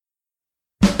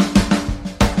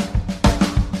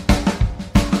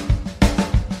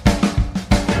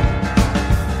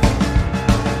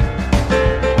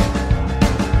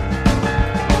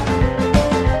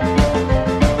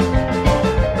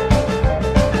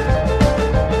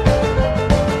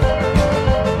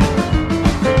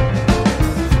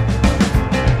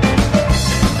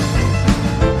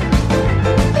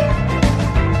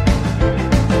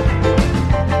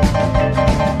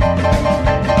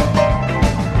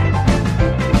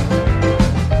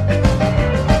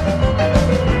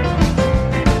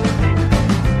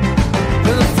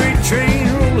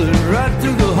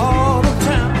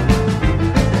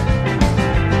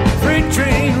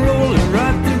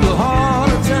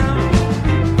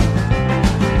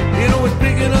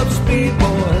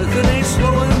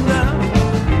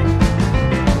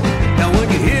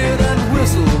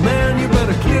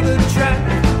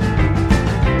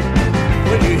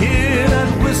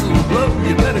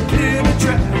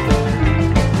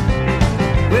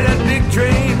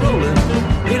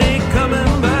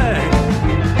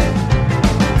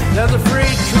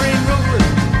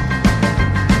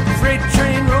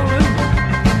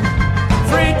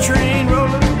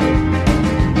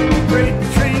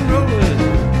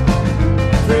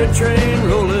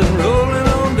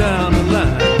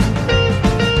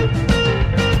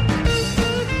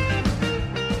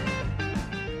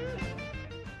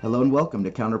welcome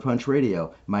to Counterpunch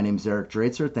Radio. My name is Eric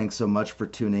Draitzer. Thanks so much for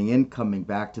tuning in, coming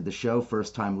back to the show.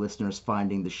 First-time listeners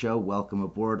finding the show, welcome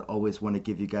aboard. Always want to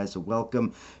give you guys a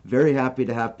welcome. Very happy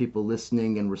to have people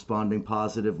listening and responding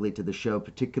positively to the show,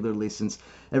 particularly since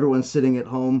everyone's sitting at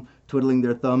home, twiddling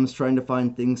their thumbs, trying to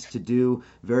find things to do.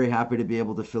 Very happy to be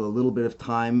able to fill a little bit of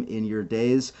time in your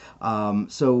days.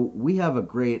 So we have a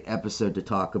great episode to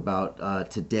talk about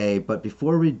today, but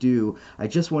before we do, I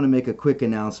just want to make a quick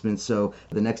announcement. So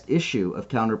the next issue of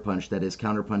Counterpunch, that is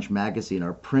Counterpunch Magazine,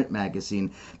 our print magazine,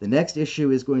 the next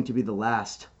issue is going to be the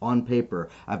last on paper.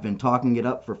 I've been talking it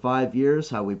up for 5 years,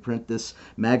 how we print this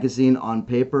magazine on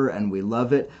paper, and we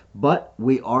love it, but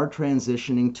we are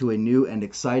transitioning to a new and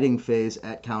exciting phase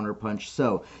at Counterpunch.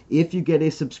 So if you get a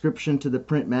subscription to the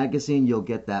print magazine, you'll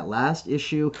get that last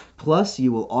issue, plus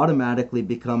you will automatically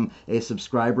become a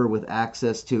subscriber with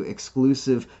access to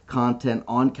exclusive content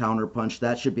on Counterpunch.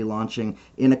 That should be launching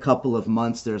in a couple of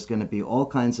months. There's going to be all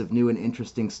kinds of new and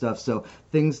interesting stuff. So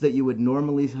things that you would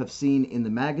normally have seen in the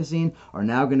magazine are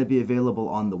now going to be available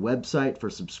on the website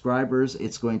for subscribers.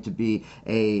 It's going to be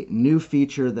a new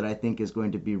feature that I think is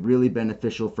going to be really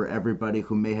beneficial for everybody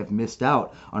who may have missed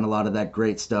out on a lot of that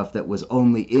great stuff that was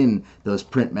only in those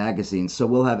print magazines. So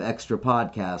we'll have extra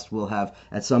podcasts. We'll have,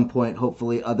 at some point,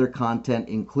 hopefully other content,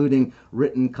 including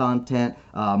written content,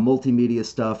 multimedia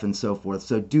stuff, and so forth.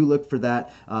 So do look for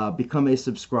that. Become a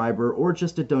subscriber, or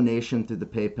just a donation through the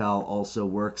PayPal also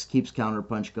works. Keeps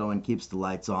Counterpunch going, keeps the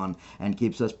lights on, and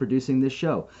keeps us producing this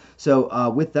show.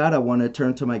 So with that, I want to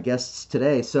turn to my guests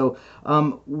today. So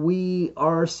we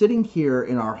are sitting here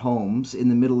in our homes in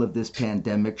the middle of this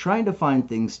pandemic, trying to find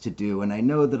things to do. And I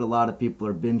know that a lot of people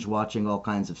are binge watching all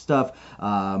kinds of stuff,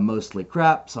 mostly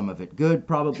crap, some of it good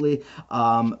probably.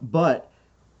 But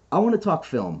I want to talk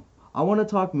film. I want to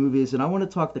talk movies, and I want to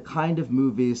talk the kind of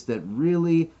movies that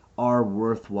really are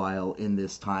worthwhile in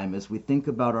this time as we think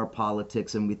about our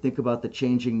politics and we think about the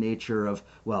changing nature of,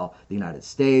 well, the United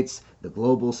States, the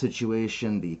global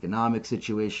situation, the economic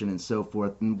situation, and so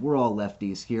forth. And we're all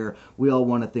lefties here. We all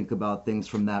want to think about things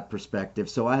from that perspective.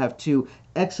 So I have two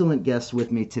excellent guests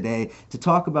with me today to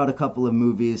talk about a couple of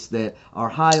movies that are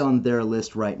high on their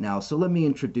list right now. So let me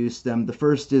introduce them. The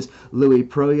first is Louis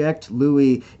Project.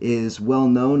 Louis is well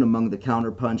known among the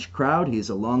Counterpunch crowd. He's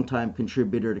a longtime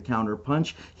contributor to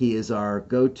Counterpunch. He is our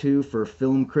go-to for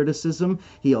film criticism.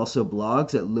 He also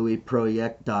blogs at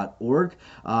louisproject.org.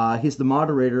 He's the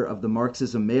moderator of the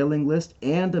Marxism mailing list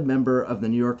and a member of the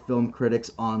New York Film Critics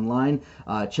Online.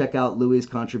 Check out Louis'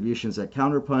 contributions at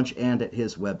Counterpunch and at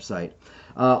his website.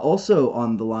 Also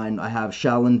on the line, I have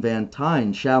Shallon Van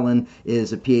Tyne. Shallon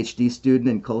is a PhD student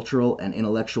in cultural and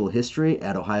intellectual history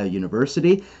at Ohio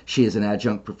University. She is an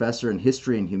adjunct professor in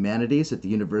history and humanities at the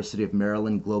University of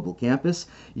Maryland Global Campus.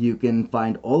 You can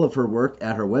find all of her work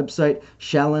at her website,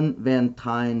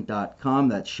 shallonvantyne.com.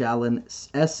 That's Shallon,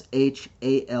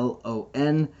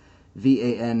 SHALON.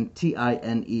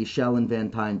 VANTINE,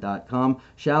 shallonvantyne.com.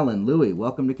 Shallon, Louis,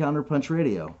 welcome to Counterpunch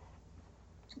Radio.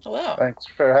 Hello. Thanks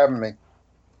for having me.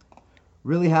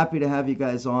 Really happy to have you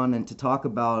guys on and to talk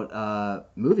about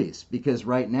movies, because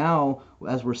right now,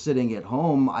 as we're sitting at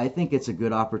home, I think it's a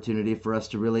good opportunity for us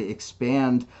to really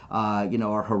expand,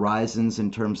 our horizons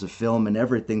in terms of film and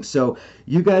everything. So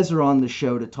you guys are on the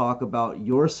show to talk about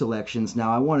your selections.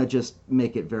 Now, I want to just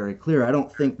make it very clear. I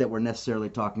don't think that we're necessarily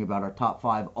talking about our top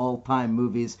 5 all-time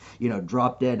movies,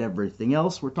 Drop Dead, everything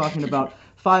else. We're talking about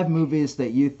 5 movies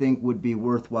that you think would be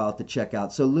worthwhile to check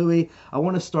out. So Louis, I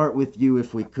want to start with you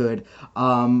if we could.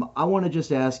 I want to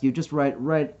just ask you, just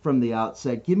right from the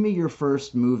outset, give me your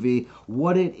first movie,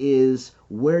 what it is,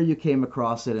 where you came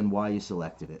across it, and why you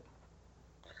selected it.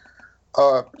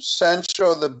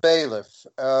 Sancho the Bailiff.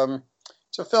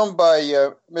 It's a film by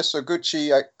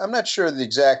Mizoguchi. I'm not sure the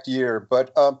exact year,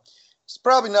 but it's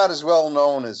probably not as well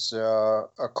known as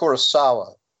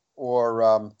Kurosawa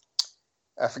or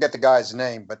I forget the guy's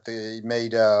name, but he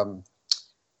made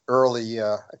early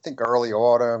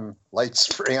autumn, late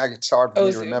spring. It's hard for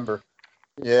me to remember.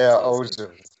 Yeah, Ozu,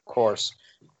 of course.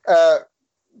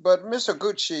 But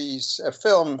Mizoguchi's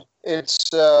film,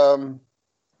 it's an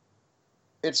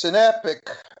epic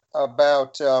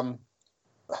about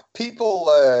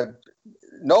people,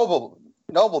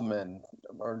 noblemen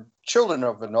or children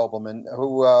of a nobleman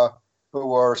who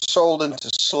are sold into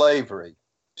slavery,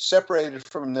 separated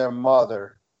from their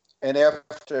mother, and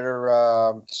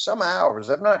after some hours,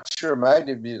 I'm not sure, might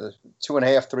be a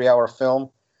 2.5, 3 hour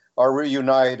film, are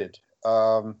reunited.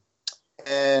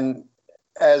 And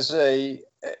as a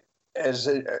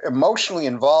emotionally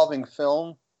involving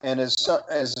film, and as a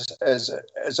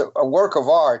work of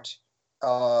art,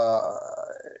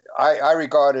 I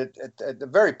regard it at the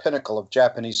very pinnacle of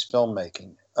Japanese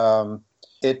filmmaking.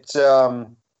 It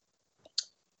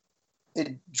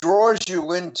it draws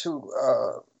you into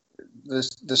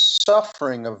the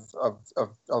suffering of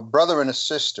a brother and a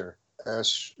sister.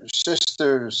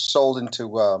 Sister sold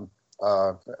into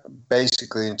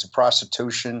basically into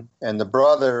prostitution, and the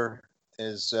brother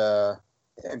is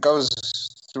goes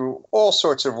through all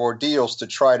sorts of ordeals to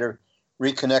try to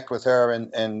reconnect with her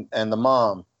and the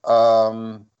mom.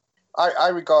 I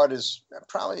regard as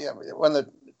probably one of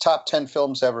the top 10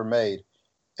 films ever made,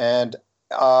 and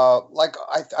like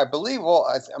I believe,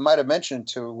 I might have mentioned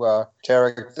to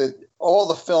Tarek that all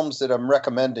the films that I'm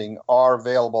recommending are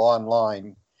available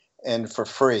online and for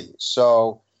free.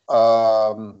 So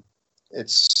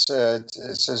it's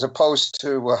as opposed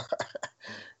to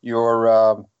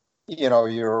your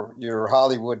your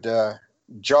Hollywood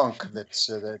junk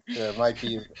that might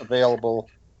be available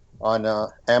on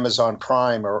Amazon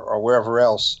Prime or wherever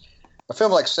else. A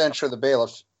film like Sancho the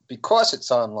Bailiff, because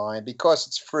it's online, because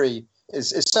it's free,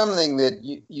 is something that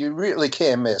you really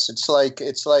can't miss. It's like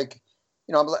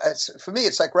for me,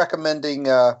 it's like recommending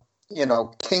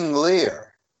King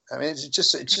Lear. I mean, it's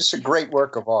just a great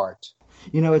work of art.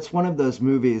 It's one of those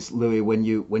movies, Louis, when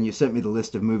you sent me the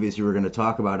list of movies you were going to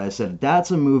talk about, I said,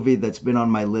 that's a movie that's been on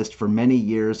my list for many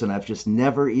years, and I've just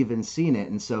never even seen it.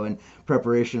 And so in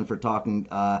preparation for talking,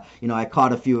 I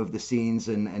caught a few of the scenes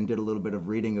and did a little bit of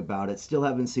reading about it. Still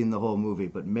haven't seen the whole movie,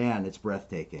 but man, it's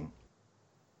breathtaking.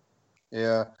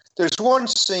 Yeah. There's one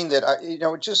scene that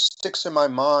it just sticks in my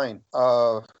mind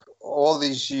all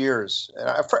these years.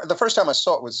 And the first time I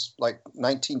saw it was like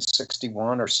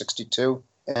 1961 or 62.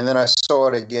 And then I saw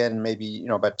it again maybe,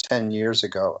 about 10 years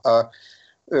ago.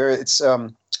 It's they're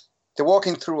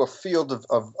walking through a field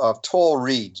of tall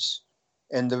reeds,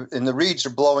 and the reeds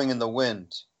are blowing in the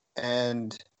wind,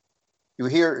 and you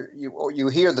hear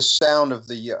the sound of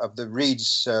the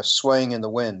reeds swaying in the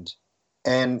wind,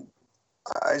 and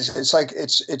it's like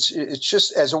it's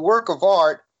just, as a work of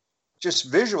art,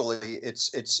 just visually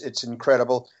it's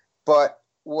incredible. But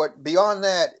beyond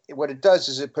that, what it does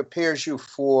is it prepares you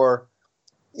for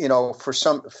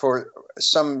some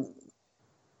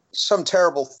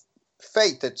terrible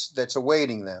fate that's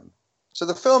awaiting them. So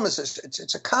the film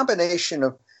it's a combination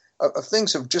of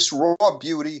things of just raw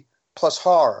beauty plus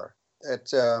horror.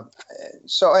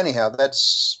 So anyhow,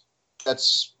 that's I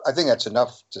think that's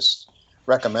enough to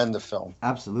recommend the film.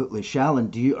 Absolutely.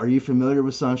 Shallon, are you familiar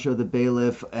with Sancho the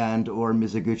Bailiff and or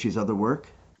Mizoguchi's other work?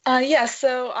 Yeah,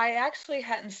 so I actually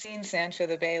hadn't seen Sancho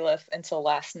the Bailiff until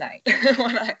last night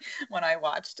when I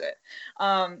watched it.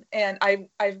 And I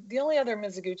the only other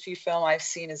Mizoguchi film I've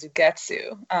seen is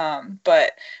Ugetsu.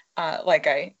 But like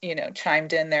I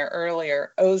chimed in there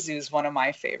earlier, Ozu's one of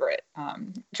my favorite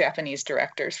Japanese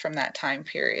directors from that time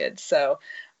period. So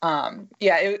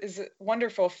yeah, it was a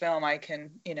wonderful film. I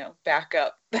can back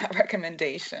up that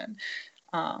recommendation.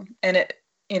 And it.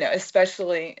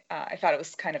 Especially, I thought it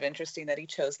was kind of interesting that he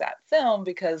chose that film,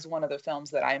 because one of the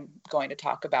films that I'm going to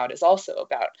talk about is also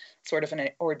about sort of an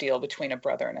ordeal between a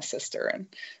brother and a sister, and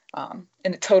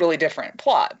a totally different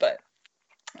plot, but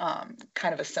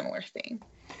kind of a similar theme.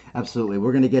 Absolutely.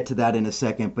 We're going to get to that in a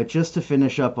second. But just to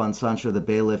finish up on Sancho the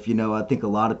Bailiff, I think a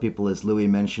lot of people, as Louis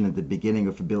mentioned at the beginning,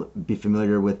 would be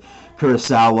familiar with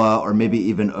Kurosawa or maybe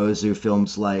even Ozu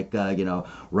films like,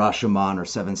 Rashomon or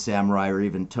Seven Samurai or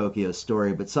even Tokyo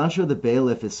Story. But Sancho the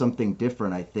Bailiff is something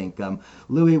different, I think.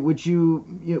 Louis, would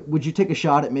you take a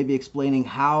shot at maybe explaining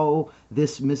how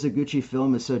this Mizoguchi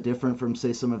film is so different from,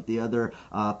 say, some of the other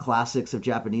classics of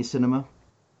Japanese cinema?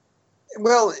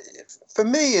 Well, for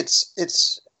me,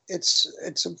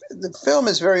 the film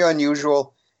is very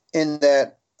unusual in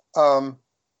that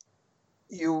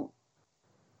you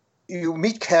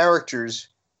meet characters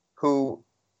who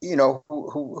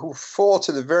fall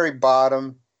to the very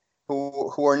bottom,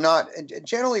 who are not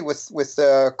generally with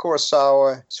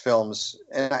Kurosawa's films.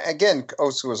 And again,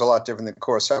 Ozu was a lot different than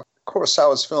Kurosawa.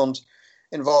 Kurosawa's films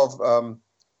involve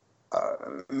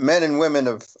men and women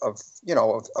of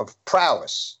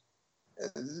prowess.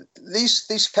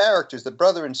 These characters, the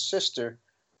brother and sister,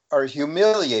 are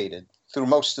humiliated through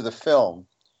most of the film,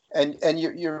 and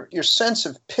your sense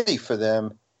of pity for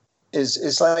them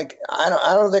is like, I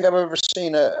don't think I've ever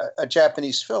seen a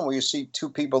Japanese film where you see two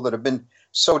people that have been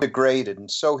so degraded and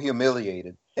so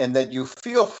humiliated, and that you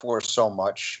feel for so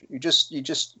much. To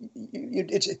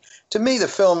me, the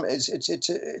film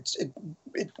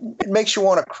it makes you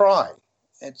want to cry.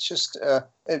 It's just a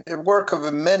work of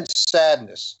immense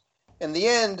sadness. In the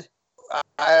end,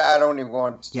 I don't even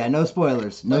want to. Yeah, no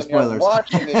spoilers. No spoilers.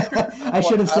 Watching it, I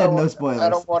should have said no spoilers. I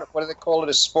don't want. What do they call it?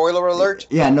 A spoiler alert?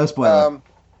 Yeah, no spoilers.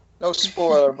 no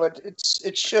spoiler, but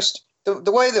it's just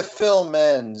the way the film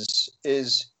ends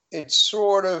is it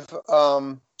sort of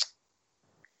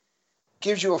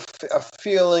gives you a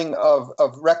feeling of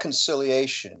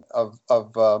reconciliation, of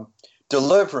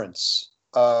deliverance.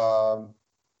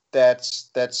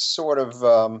 That's sort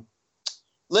of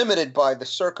limited by the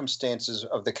circumstances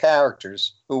of the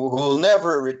characters who will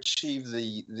never achieve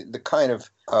the kind of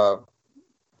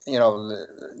the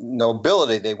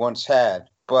nobility they once had.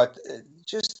 But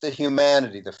just the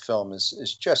humanity of the film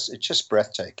is just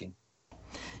breathtaking.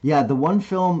 Yeah, the one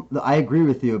film I agree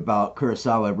with you about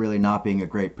Kurosawa really not being a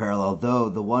great parallel, though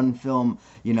the one film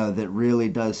that really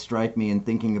does strike me in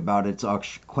thinking about it's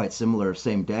actually quite similar,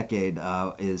 same decade,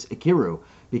 is Ikiru,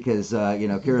 because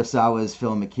Kurosawa's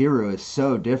film Ikiru is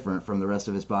so different from the rest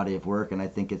of his body of work, and I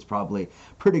think it's probably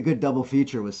pretty good double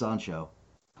feature with Sancho.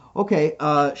 Okay,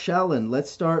 Shaolin,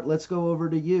 let's go over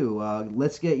to you.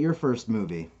 Let's get your first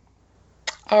movie.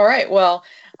 All right. Well,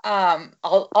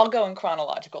 I'll go in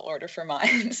chronological order for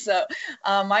mine. So,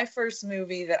 my first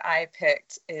movie that I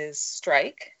picked is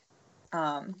Strike,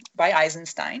 by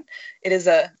Eisenstein. It is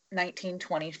a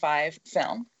 1925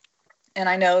 film, and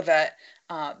I know that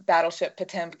Battleship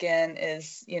Potemkin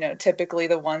is, typically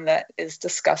the one that is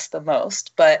discussed the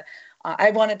most, but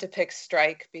I wanted to pick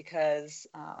Strike because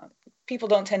people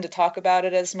don't tend to talk about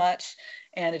it as much,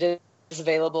 and it is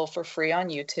available for free on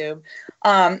YouTube.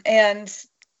 And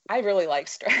I really like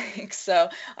Strike, so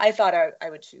I thought I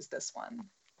would choose this one.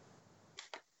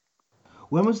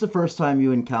 When was the first time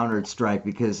you encountered Strike?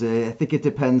 Because I think it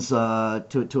depends to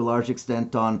a large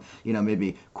extent on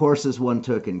maybe courses one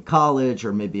took in college,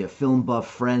 or maybe a film buff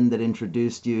friend that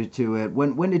introduced you to it.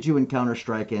 When did you encounter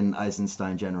Strike and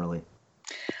Eisenstein generally?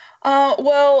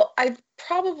 Well, I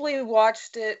probably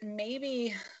watched it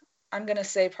maybe, I'm going to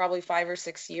say probably 5 or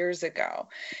 6 years ago.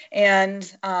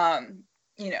 And,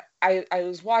 I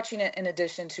was watching it in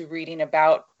addition to reading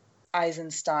about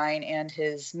Eisenstein and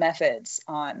his methods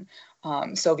on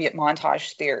Soviet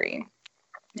montage theory.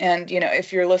 And,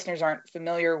 if your listeners aren't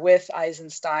familiar with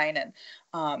Eisenstein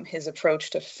and his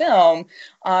approach to film,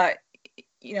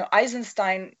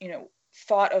 Eisenstein,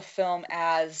 thought of film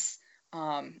as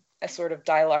a sort of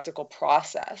dialectical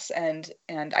process. And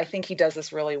I think he does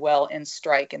this really well in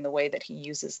Strike, in the way that he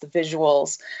uses the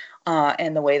visuals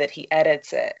and the way that he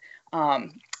edits it.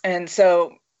 And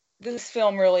so this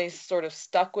film really sort of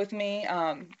stuck with me.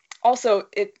 Also,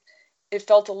 it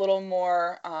felt a little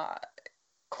more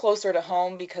closer to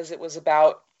home because it was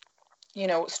about,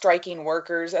 striking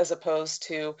workers as opposed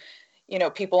to,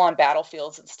 people on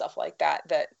battlefields and stuff like that,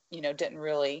 didn't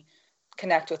really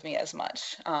connect with me as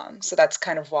much. So that's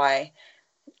kind of why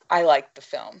I liked the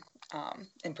film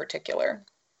in particular.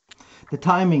 The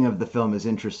timing of the film is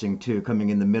interesting too, coming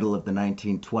in the middle of the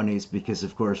 1920s, because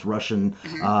of course Russian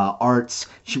arts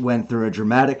went through a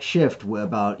dramatic shift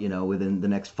about within the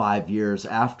next 5 years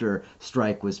after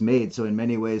Strike was made. So in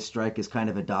many ways, Strike is kind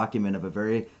of a document of a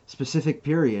very specific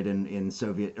period in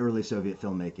early Soviet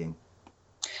filmmaking.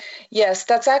 Yes,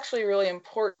 that's actually really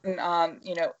important.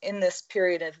 In this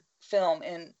period of film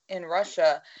in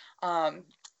Russia.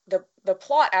 The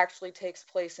plot actually takes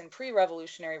place in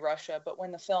pre-revolutionary Russia, but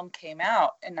when the film came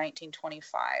out in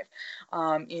 1925,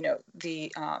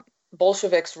 the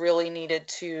Bolsheviks really needed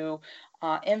to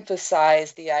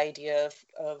emphasize the idea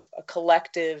of a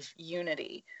collective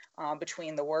unity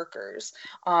between the workers.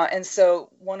 And so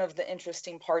one of the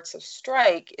interesting parts of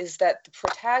Strike is that the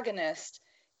protagonist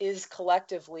is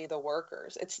collectively the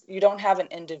workers. You don't have an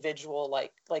individual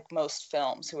like most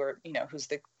films who's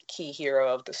the key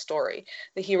hero of the story.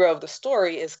 The hero of the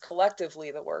story is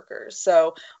collectively the workers.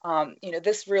 So,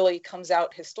 this really comes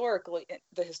out historically.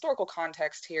 The historical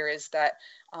context here is that,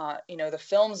 the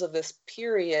films of this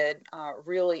period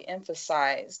really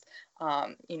emphasized,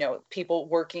 people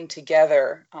working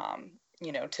together,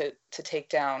 to take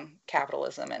down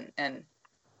capitalism and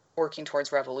working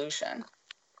towards revolution.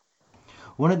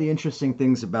 One of the interesting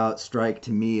things about Strike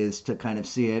to me is to kind of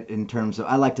see it in terms of,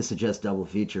 I like to suggest double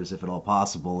features if at all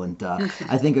possible, and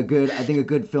I think a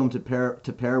good film to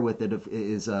pair with it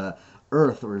is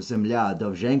Earth, or Zemlya,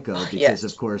 Dovzhenko, because Yes.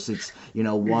 of course it's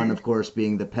one of course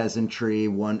being the peasantry,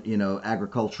 one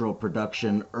agricultural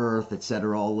production, Earth,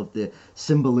 etc., all of the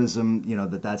symbolism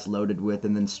that's loaded with,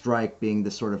 and then Strike being the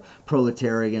sort of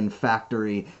proletarian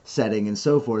factory setting and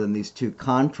so forth, and these two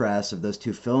contrasts of those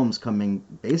two films coming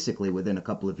basically within a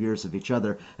couple of years of each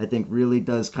other, I think really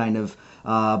does kind of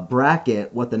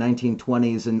bracket what the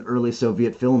 1920s and early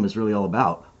Soviet film is really all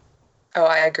about. Oh,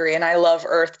 I agree. And I love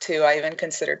Earth too. I even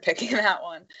considered picking that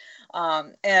one.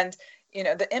 And,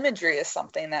 the imagery is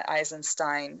something that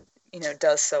Eisenstein,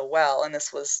 does so well. And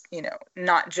this was,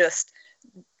 not just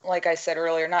like I said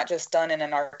earlier, not just done in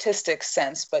an artistic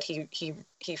sense, but he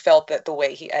felt that the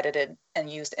way he edited and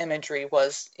used imagery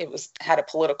had a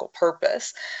political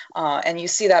purpose, and you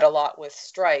see that a lot with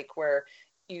Strike, where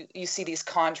you see these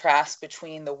contrasts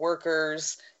between the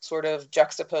workers sort of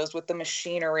juxtaposed with the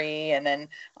machinery, and then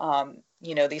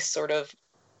these sort of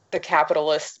the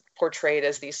capitalists portrayed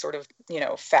as these sort of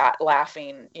fat,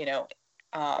 laughing,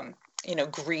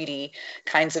 greedy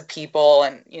kinds of people,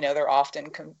 and they're often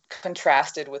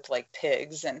contrasted with like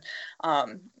pigs. And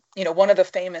one of the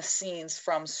famous scenes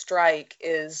from Strike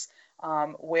is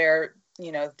where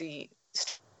the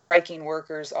striking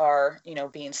workers are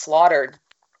being slaughtered,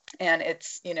 and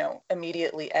it's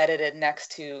immediately edited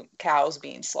next to cows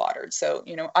being slaughtered. So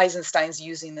Eisenstein's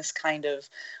using this kind of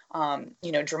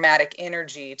dramatic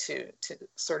energy to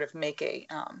sort of make a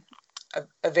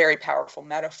very powerful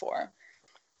metaphor.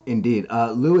 Indeed.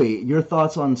 Louis, your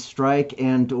thoughts on Strike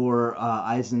and or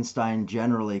Eisenstein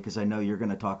generally, because I know you're going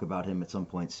to talk about him at some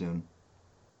point soon.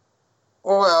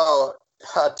 Well,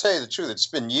 I'll tell you the truth. It's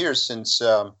been years since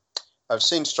I've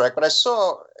seen Strike, but I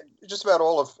saw just about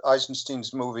all of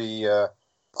Eisenstein's movie when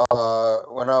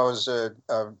I was at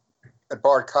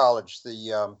Bard College.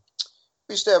 We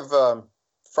used to have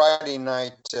Friday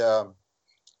night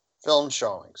film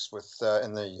showings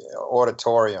in the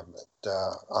auditorium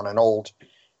on an old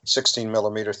 16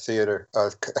 millimeter theater, a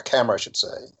camera, I should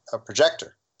say, a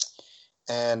projector.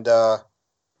 And I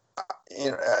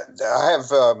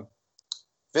have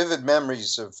vivid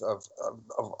memories of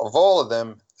all of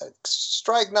them.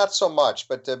 Strike, not so much,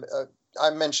 but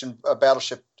I mentioned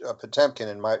Battleship Potemkin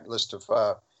in my list of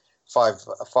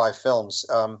five films.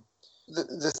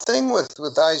 The thing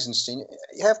with Eisenstein,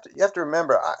 you have to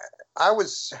remember, I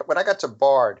was, when I got to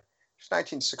Bard, it was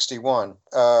 1961.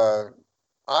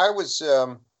 I was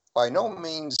by no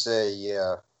means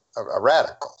a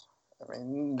radical. I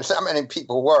mean, not many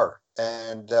people were,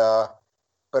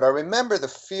 but I remember the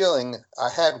feeling I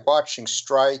had watching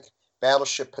Strike,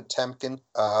 Battleship Potemkin,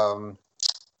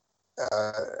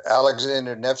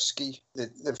 Alexander Nevsky.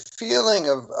 The feeling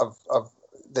of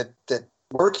that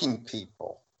working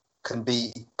people can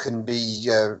be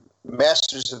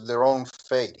masters of their own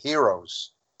fate,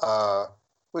 heroes.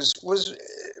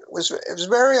 Was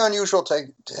very unusual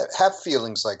to have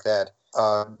feelings like that.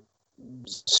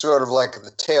 Sort of like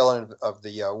the tail end of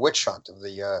the witch hunt of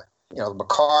the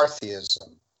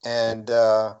McCarthyism, and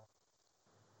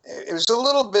it was a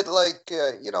little bit like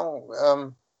I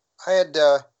had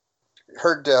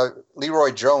heard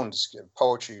Leroy Jones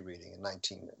poetry reading in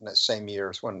the same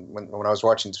years when I was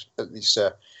watching these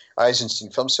Eisenstein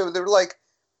films. So they were like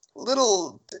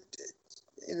little.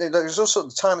 There was also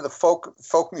the time of the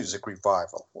folk music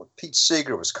revival, when Pete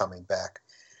Seeger was coming back.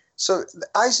 So the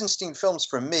Eisenstein films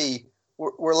for me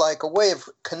were like a way of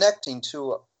connecting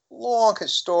to long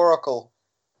historical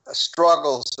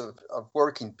struggles of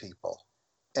working people,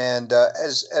 and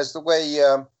as the way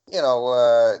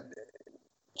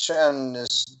Chen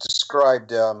has described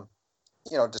the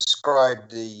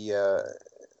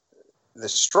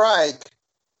strike,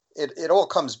 it all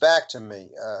comes back to me.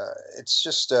 It's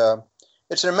just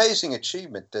it's an amazing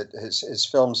achievement that his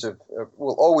films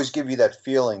will always give you that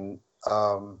feeling.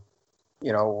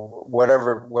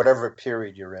 Whatever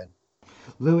period you're in.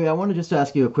 Louis, I want to just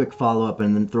ask you a quick follow-up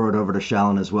and then throw it over to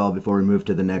Shalon as well before we move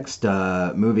to the next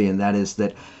movie, and that is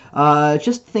that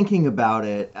just thinking about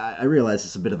it, I realize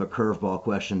it's a bit of a curveball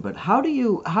question, but how do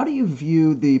you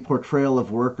view the portrayal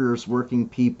of workers, working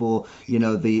people,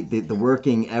 the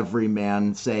working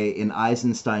everyman, say in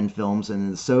Eisenstein films and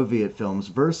in the Soviet films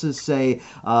versus, say,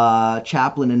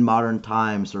 Chaplin in Modern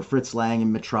Times or Fritz Lang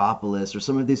in Metropolis or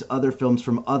some of these other films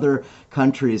from other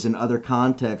countries and other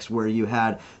contexts where you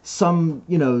had some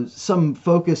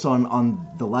focus on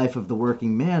the life of the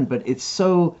working man, but it's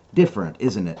so different,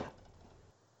 isn't it?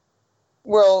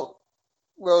 Well,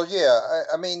 yeah.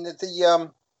 I mean,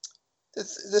 the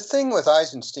thing with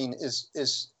Eisenstein is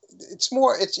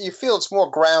you feel it's more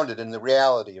grounded in the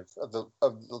reality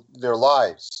of their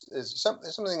lives. Is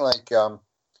something like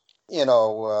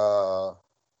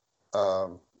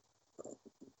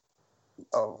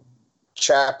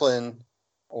Chaplin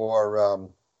or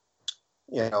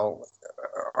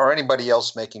or anybody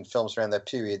else making films around that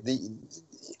period.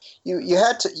 You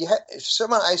had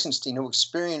someone Eisenstein who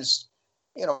experienced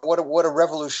what a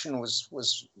revolution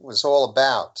was all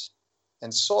about,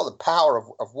 and saw the power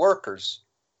of workers.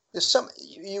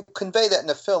 You convey that in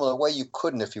a film in a way you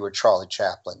couldn't if you were Charlie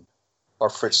Chaplin or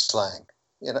Fritz Lang.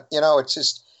 It's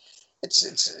just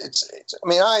it's. I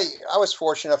mean, I was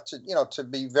fortunate enough to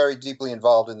be very deeply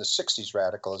involved in the '60s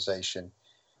radicalization,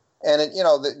 and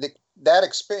that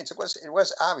experience, it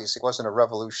was obvious it wasn't a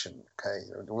revolution. Okay,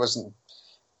 it wasn't.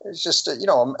 It was just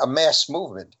a mass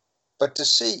movement. But to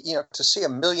see a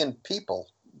million people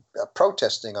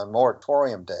protesting on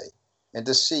Moratorium Day, and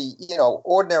to see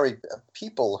ordinary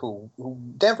people who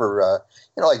never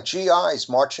like GIs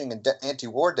marching in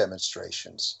anti-war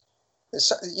demonstrations.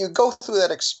 You go through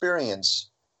that experience,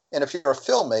 and if you're a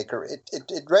filmmaker,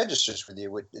 it registers with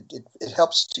you. It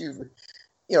helps you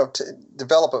to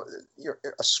develop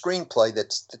a screenplay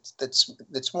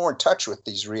that's more in touch with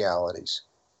these realities.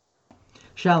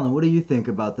 Shalon, what do you think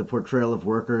about the portrayal of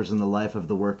workers and the life of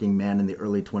the working man in the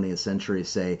early 20th century,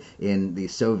 say, in the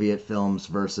Soviet films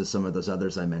versus some of those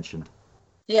others I mentioned?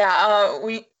 Yeah,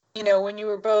 when you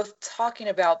were both talking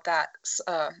about that,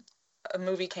 a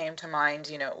movie came to mind,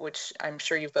 which I'm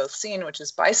sure you've both seen, which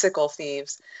is Bicycle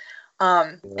Thieves.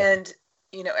 And,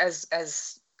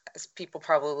 as people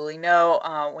probably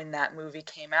know, when that movie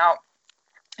came out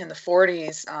in the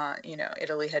 40s,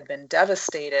 Italy had been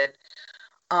devastated.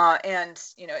 And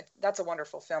that's a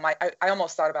wonderful film. I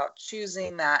almost thought about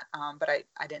choosing that, but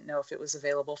I didn't know if it was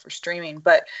available for streaming.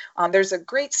 But there's a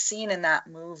great scene in that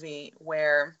movie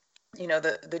where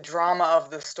the drama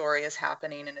of the story is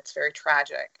happening, and it's very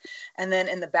tragic. And then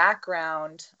in the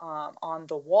background, on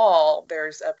the wall,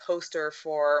 there's a poster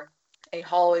for a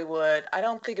Hollywood, I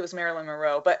don't think it was Marilyn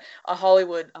Monroe, but a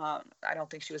Hollywood, I don't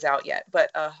think she was out yet,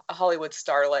 but a Hollywood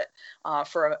starlet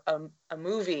for a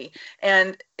movie.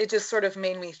 And it just sort of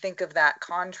made me think of that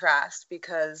contrast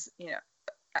because,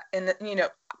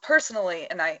 personally,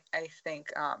 and I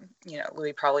think,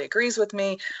 Louis probably agrees with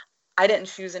me, I didn't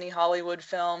choose any Hollywood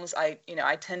films. I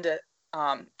tend to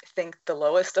think the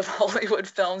lowest of Hollywood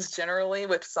films generally,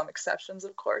 with some exceptions,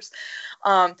 of course.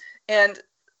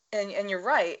 And you're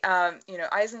right.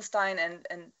 Eisenstein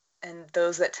and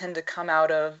those that tend to come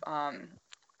out of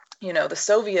the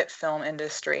Soviet film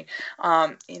industry,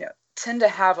 tend to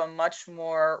have a much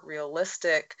more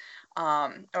realistic,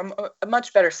 a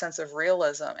much better sense of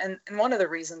realism. And one of the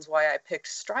reasons why I picked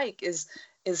Strike is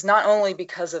not only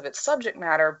because of its subject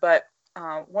matter, but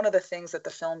one of the things that the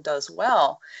film does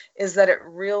well is that it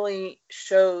really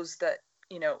shows that,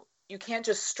 you can't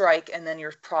just strike and then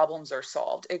your problems are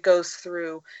solved. It goes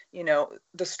through,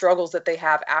 the struggles that they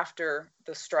have after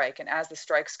the strike and as the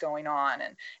strike's going on,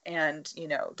 and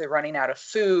they're running out of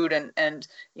food, and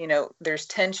there's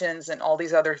tensions and all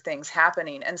these other things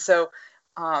happening. And so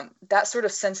that sort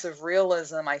of sense of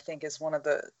realism, I think, is one of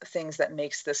the things that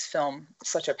makes this film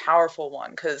such a powerful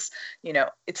one, because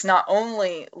it's not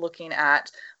only looking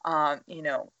at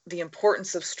the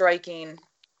importance of striking,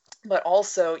 but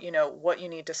also, what you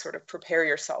need to sort of prepare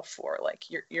yourself for. Like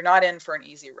you're not in for an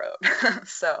easy road.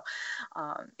 So,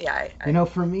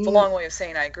 for me, it's a long way of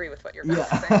saying I agree with what you're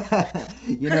saying.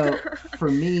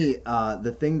 For me,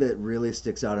 the thing that really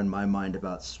sticks out in my mind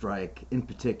about Strike, in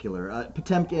particular,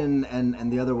 Potemkin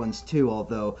and the other ones too,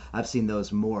 although I've seen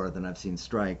those more than I've seen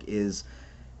Strike, is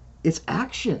it's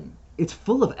action. It's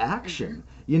full of action.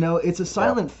 Mm-hmm. It's a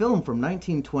silent film from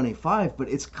 1925, but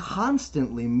it's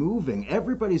constantly moving.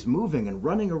 Everybody's moving and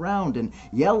running around and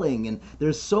yelling, and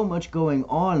there's so much going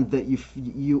on that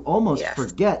you almost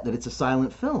forget that it's a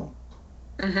silent film.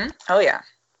 Mm-hmm. Oh, yeah.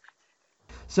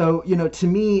 So, to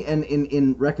me, and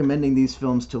in recommending these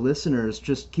films to listeners,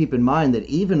 just keep in mind that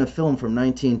even a film from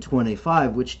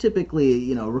 1925, which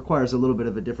typically, requires a little bit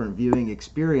of a different viewing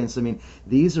experience, I mean,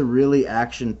 these are really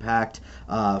action-packed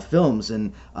films,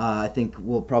 and I think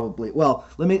we'll probably, well,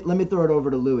 let me throw it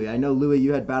over to Louis. I know, Louis,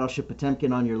 you had Battleship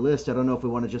Potemkin on your list. I don't know if we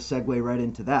want to just segue right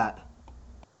into that.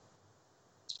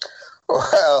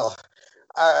 Well,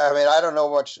 I mean, I don't know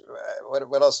much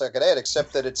what else I could add,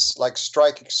 except that it's like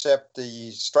Strike, except the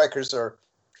strikers are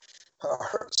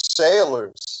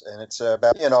sailors, and it's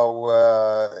about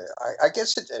I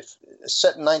guess it's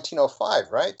set in 1905,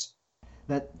 right?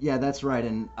 That's right,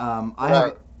 and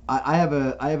I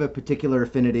have a particular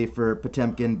affinity for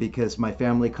Potemkin because my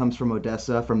family comes from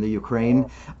Odessa, from the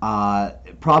Ukraine.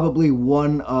 Probably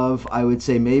one of, I would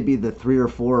say, maybe the 3 or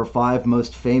 4 or 5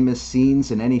 most famous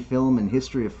scenes in any film in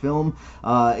history of film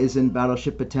is in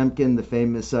Battleship Potemkin, the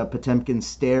famous Potemkin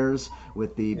stairs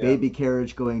with the baby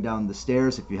carriage going down the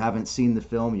stairs. If you haven't seen the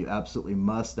film, you absolutely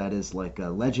must. That is like a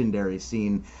legendary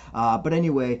scene. But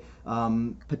anyway,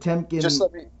 Potemkin. Just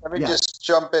let me just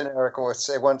jump in, Eric. I would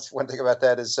say one thing about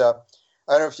that is I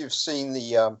don't know if you've seen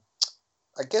the.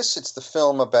 I guess it's the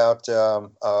film about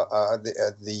the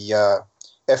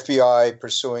FBI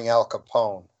pursuing Al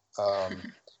Capone.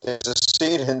 There's a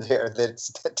scene in there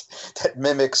that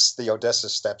mimics the Odessa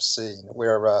Steps scene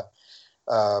where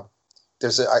I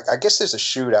guess there's a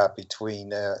shootout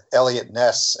between Elliot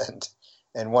Ness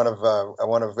and one of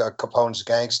Capone's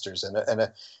gangsters, and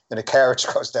a carriage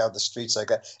goes down the streets like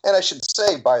that. And I should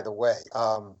say, by the way,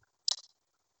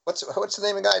 what's the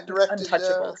name of the guy who directed?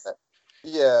 Untouchables.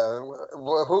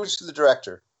 Who's the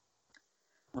director?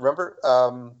 Remember,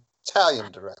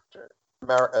 Italian director,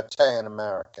 Italian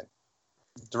American,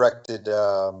 directed.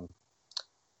 But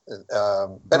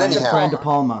anyhow, Brian De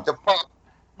Palma. Of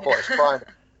course, Brian.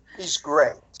 He's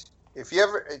great.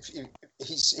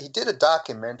 He did a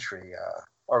documentary,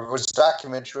 or was a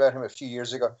documentary about him a few year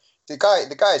ago. The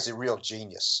guy is a real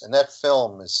genius, and that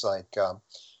film is like,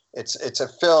 it's a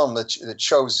film that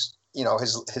shows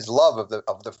his love of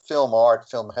the film art,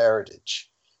 film heritage,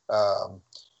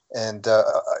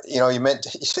 you meant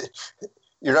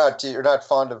you're not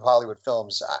fond of Hollywood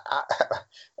films.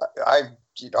 I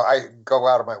go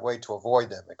out of my way to avoid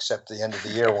them, except the end of the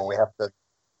year when we have to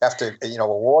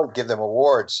give them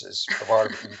awards as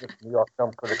part of the New York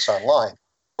Film Critics Online.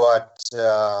 But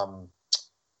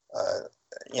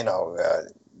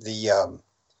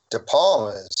De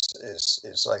Palma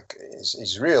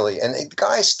is really, and the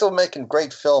guy's still making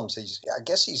great films. I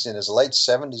guess he's in his late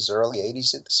 70s, early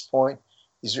 80s at this point.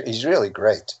 He's really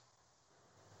great.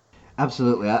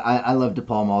 Absolutely. I love De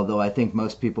Palma, although I think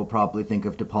most people probably think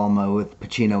of De Palma with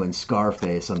Pacino and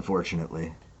Scarface,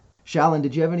 unfortunately. Shalyn,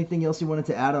 did you have anything else you wanted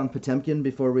to add on Potemkin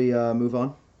before we move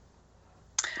on?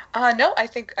 No, I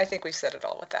think we said it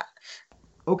all with that.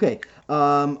 Okay.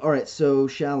 All right. So,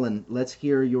 Shalyn, let's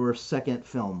hear your second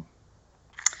film.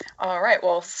 All right.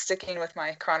 Well, sticking with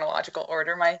my chronological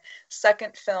order, my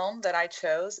second film that I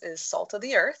chose is Salt of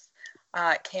the Earth.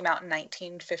 It came out in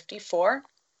 1954,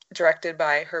 directed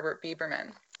by Herbert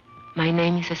Biberman. My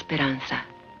name is Esperanza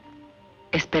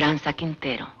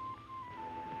Quintero.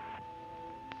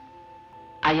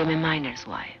 I am a miner's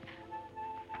wife.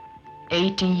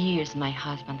 18 years my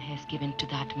husband has given to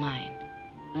that mine,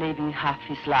 living half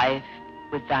his life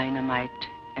with dynamite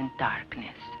and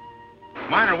darkness.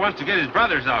 Miner wants to get his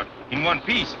brothers out in one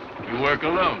piece. You work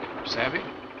alone, savvy?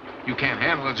 You can't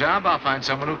handle a job, I'll find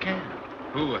someone who can.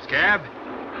 Who, a scab?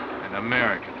 An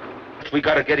American. We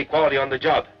gotta get equality on the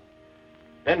job.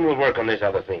 Then we'll work on these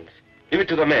other things. Leave it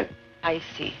to the men. I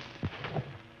see.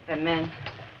 The men.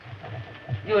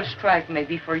 Your strike may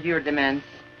be for your demands,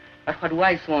 but what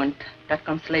wives want, that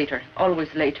comes later,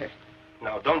 always later.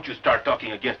 Now, don't you start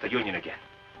talking against the union again.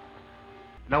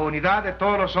 La unidad de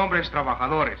todos los hombres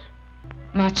trabajadores.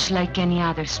 Much like any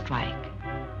other strike.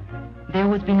 There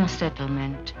would be no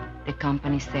settlement, the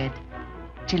company said,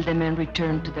 till the men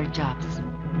returned to their jobs.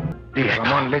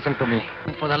 Ramon, listen to me.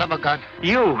 For the love of God.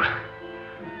 You!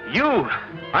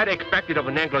 I'd expect it of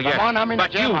an Anglo, yes. Ramon, I'm in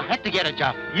but jail. you, I had to get a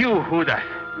job. you, who the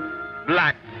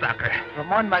black sucker.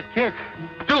 Ramon, my kids.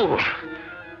 Tú,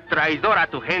 traidora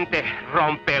tu gente,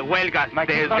 rompehuelgas, My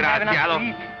kids don't have enough desgraciado. to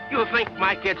eat. You think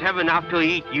my kids have enough to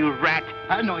eat, you rat?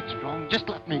 I know it's wrong. Just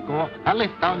let me go. I'll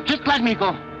live down. Just let me go.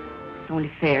 It's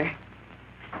only fair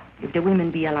if the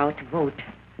women be allowed to vote.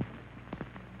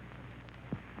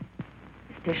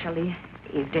 Especially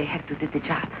if they have to do the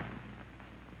job.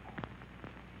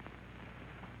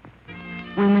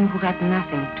 Women who had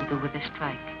nothing to do with the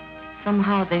strike.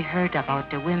 Somehow they heard about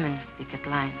the women's picket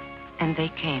line, and they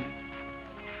came.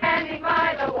 Standing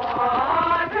by the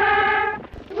water,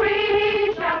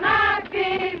 we shall not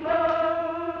be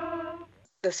moved.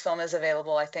 This film is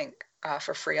available, I think,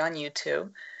 for free on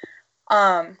YouTube.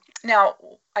 Now,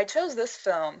 I chose this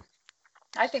film.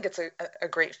 I think it's a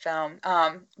great film,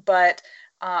 but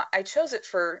I chose it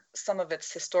for some of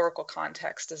its historical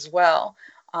context as well.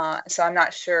 So I'm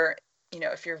not sure,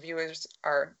 if your viewers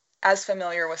are as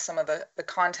familiar with some of the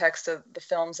context of the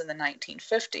films in the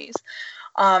 1950s.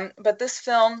 But this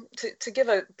film, to give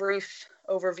a brief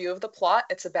overview of the plot,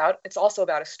 it's also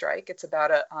about a strike. It's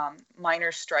about a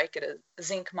miners' strike at a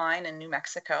zinc mine in New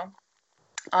Mexico.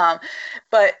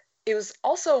 But it was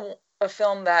also a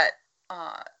film that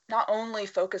not only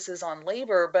focuses on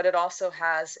labor, but it also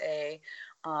has a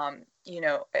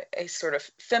sort of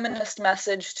feminist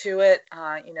message to it,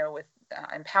 with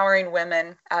empowering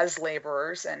women as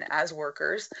laborers and as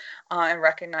workers, and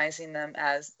recognizing them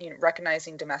as,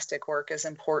 recognizing domestic work as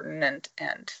important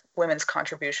and women's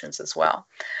contributions as well.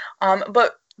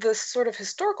 But the sort of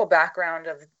historical background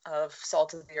of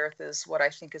Salt of the Earth is what I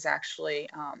think is actually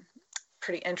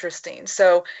pretty interesting.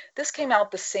 So this came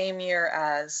out the same year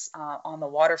as On the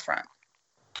Waterfront,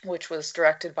 which was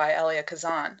directed by Elia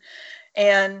Kazan.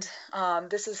 And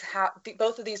this is how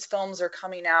both of these films are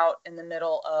coming out in the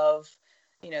middle of,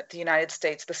 the United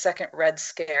States, the second Red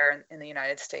Scare in the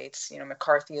United States,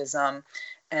 McCarthyism,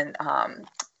 and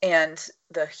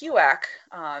the HUAC,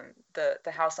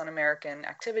 the House Un-American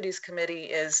Activities Committee,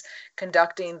 is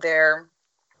conducting their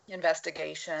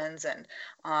investigations and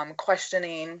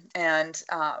questioning. And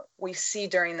we see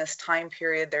during this time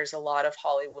period, there's a lot of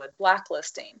Hollywood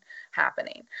blacklisting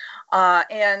happening. So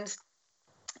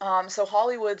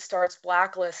Hollywood starts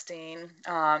blacklisting,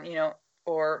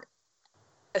 or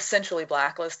essentially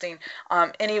blacklisting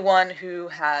anyone who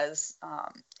has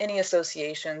any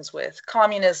associations with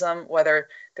communism, whether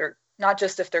they're not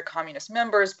just if they're communist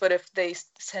members, but if they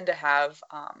tend to have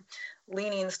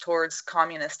leanings towards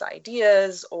communist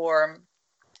ideas, or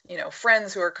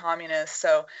friends who are communists.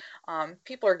 So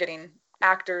people are getting,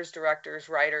 actors, directors,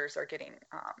 writers are getting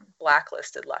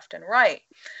blacklisted left and right.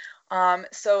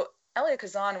 So Elia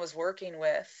Kazan was working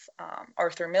with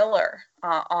Arthur Miller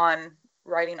on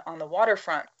writing On the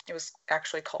Waterfront. It was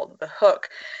actually called The Hook.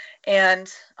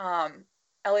 And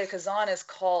Elia Kazan is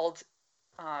called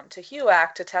to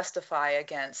HUAC to testify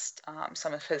against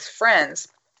some of his friends.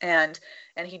 And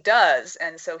he does.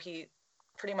 And so he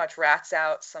pretty much rats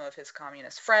out some of his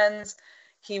communist friends.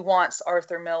 He wants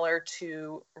Arthur Miller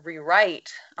to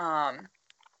rewrite the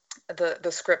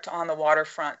script On the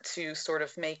Waterfront to sort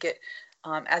of make it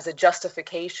as a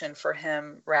justification for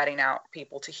him ratting out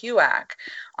people to HUAC.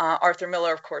 Arthur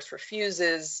Miller, of course,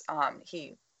 refuses.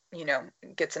 He,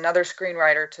 gets another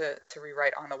screenwriter to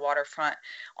rewrite On the Waterfront.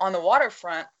 On the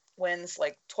Waterfront wins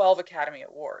like 12 Academy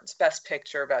Awards, Best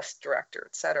Picture, Best Director,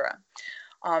 etc.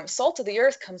 Salt of the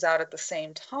Earth comes out at the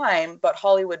same time, but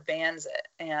Hollywood bans it,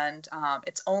 and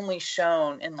it's only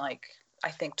shown in I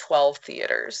think 12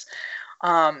 theaters.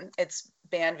 It's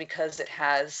banned because it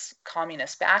has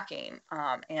communist backing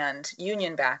and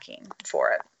union backing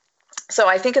for it. So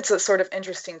I think it's a sort of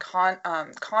interesting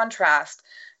contrast,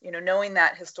 knowing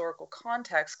that historical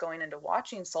context going into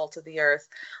watching Salt of the Earth,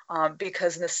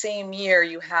 because in the same year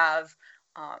you have,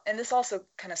 and this also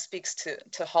kind of speaks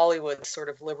to Hollywood's sort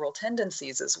of liberal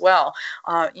tendencies as well.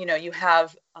 You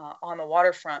have On the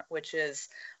Waterfront, which is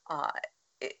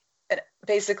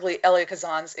basically Elia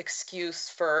Kazan's excuse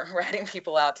for ratting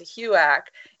people out to HUAC,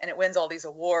 and it wins all these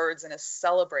awards and is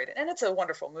celebrated. And it's a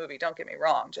wonderful movie, don't get me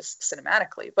wrong, just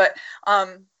cinematically. But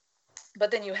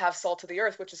then you have Salt of the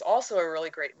Earth, which is also a really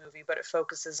great movie, but it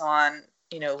focuses on,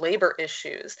 labor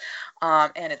issues,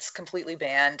 and it's completely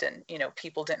banned, and,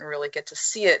 people didn't really get to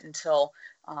see it until,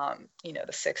 the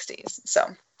 60s. So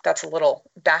that's a little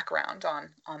background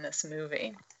on this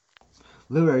movie.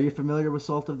 Lou, are you familiar with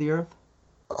Salt of the Earth?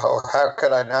 Oh, how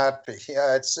could I not be?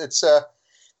 Yeah, it's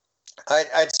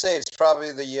I'd say it's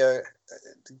probably the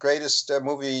greatest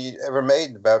movie ever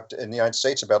made in the United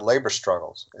States about labor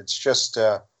struggles. It's just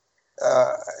I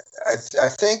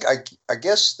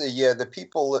guess the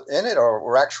people in it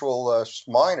were actual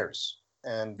miners,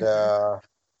 and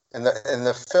in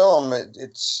the film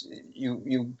it's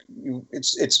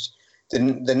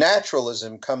the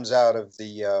naturalism comes out of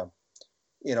the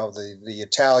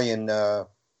Italian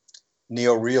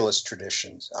neo-realist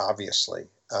traditions, obviously,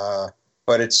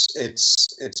 but it's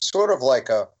sort of like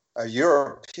a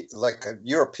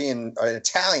European, an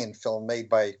Italian film made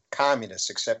by communists,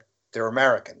 except they're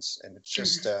Americans, and it's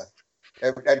just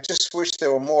I just wish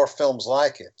there were more films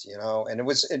like it, and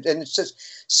it's just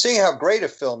seeing how great a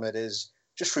film it is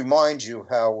just reminds you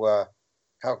how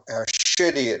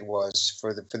shitty it was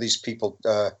for these people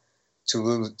to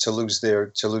lose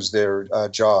their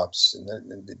jobs,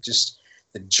 and just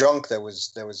the junk that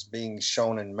was being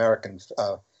shown in American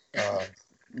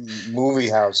movie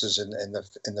houses in the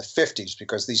 50s,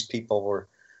 because these people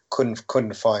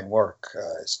couldn't find work.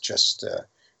 It's just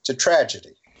it's a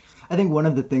tragedy. I think one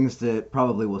of the things that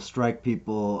probably will strike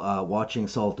people watching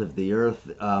Salt of the Earth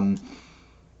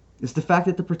is the fact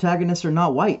that the protagonists are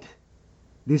not white.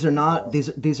 These are not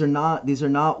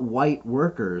white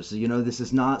workers. This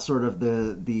is not sort of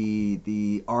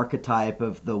the archetype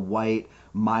of the white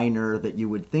miner that you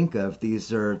would think of.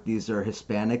 These are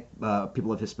Hispanic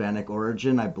people of Hispanic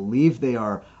origin. I believe they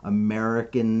are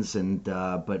Americans, and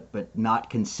but not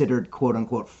considered quote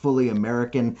unquote fully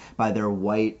American by their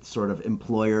white sort of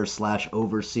employers /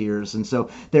 overseers. And so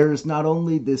there's not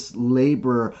only this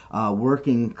labor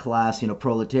working class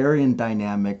proletarian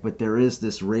dynamic, but there is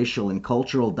this racial and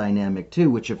cultural dynamic too,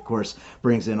 which of course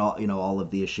brings in all of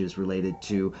the issues related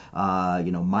to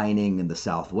mining in the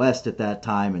Southwest at that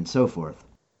time and so forth.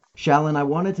 Shalon, I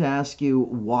wanted to ask you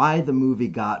why the movie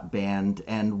got banned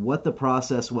and what the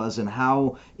process was and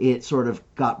how it sort of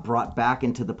got brought back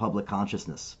into the public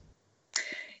consciousness.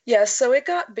 Yeah, so it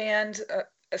got banned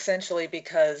essentially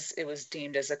because it was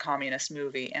deemed as a communist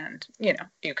movie, and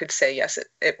you could say yes,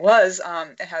 it was.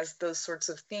 It has those sorts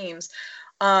of themes,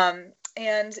 and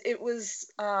it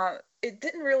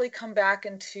didn't really come back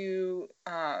into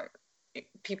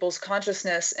people's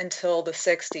consciousness until the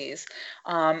 60s,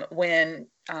 when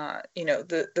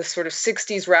the sort of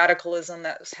 60s radicalism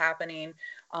that was happening.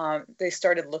 They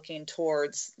started looking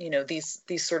towards,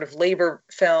 these sort of labor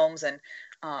films and,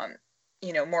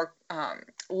 more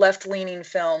left-leaning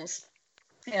films.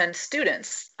 And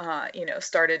students,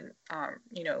 started,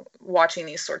 watching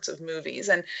these sorts of movies.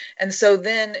 And so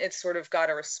then it sort of got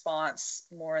a response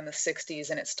more in the 60s,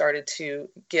 and it started to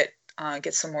get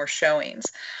some more showings.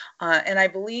 And I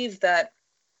believe that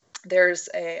there's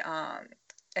an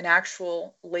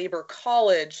actual labor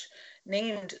college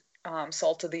named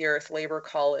Salt of the Earth Labor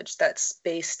College that's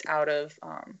based out of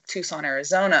Tucson,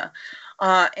 Arizona.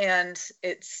 And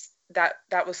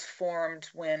that was formed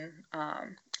when,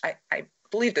 I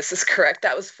believe this is correct.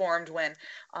 That was formed when,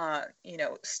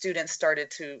 students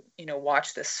started to,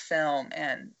 watch this film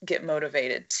and get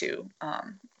motivated to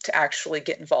actually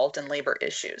get involved in labor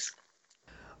issues.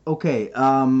 Okay,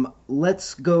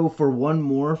 let's go for one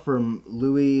more from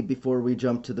Louis before we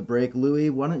jump to the break. Louis,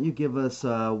 why don't you give us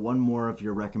one more of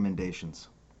your recommendations?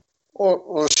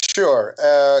 Well, sure.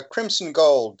 Crimson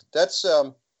Gold. That's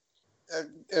an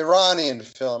Iranian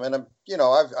film, and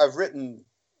I've written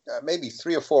maybe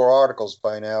 3 or 4 articles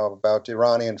by now about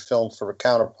Iranian film for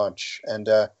Counterpunch, and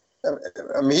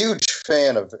I'm a huge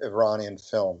fan of Iranian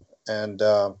film, and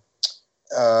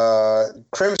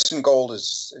Crimson Gold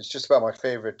is just about my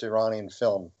favorite Iranian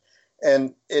film,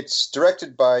 and it's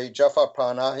directed by Jafar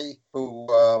Panahi, who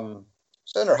was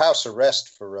under house arrest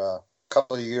for a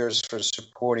couple of years for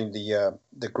supporting the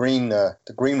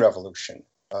Green Revolution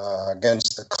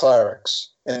against the clerics.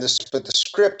 But the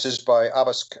script is by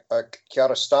Abbas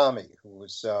Kiarostami, who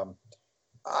was,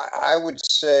 I would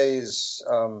say,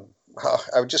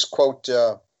 I would just quote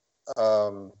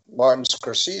Martin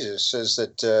Scorsese, says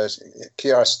that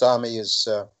Kiarostami is,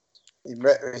 he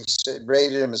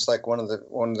rated him as like one of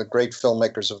the great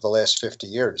filmmakers of the last 50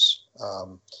 years.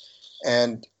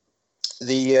 And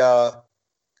the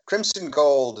Crimson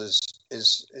Gold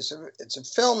it's a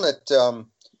film that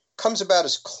comes about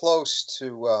as close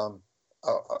to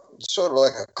sort of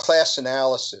like a class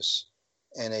analysis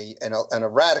and a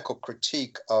radical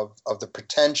critique of the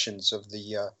pretensions of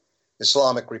the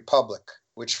Islamic Republic,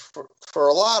 which for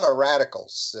a lot of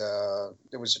radicals,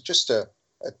 there was just a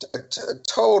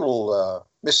total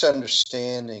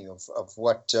misunderstanding of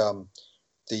what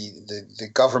the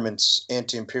government's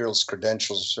anti-imperialist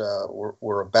credentials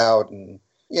were about, and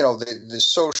the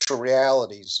social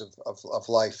realities of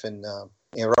life in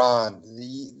Iran.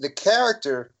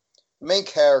 The main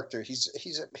character,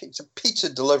 he's a pizza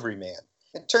delivery man.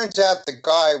 It turns out the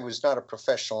guy was not a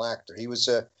professional actor. He was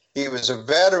a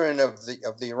veteran of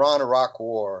the Iran-Iraq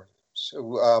War,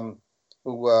 who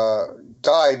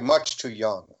died much too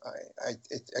young.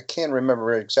 I can't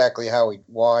remember exactly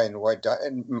why he died.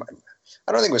 And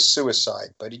I don't think it was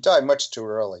suicide, but he died much too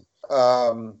early.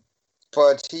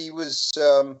 But he was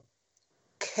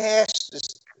cast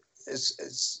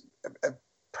as a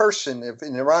person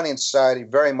in Iranian society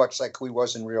very much like who he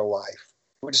was in real life,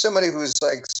 which is somebody who's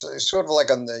like sort of like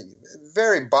on the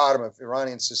very bottom of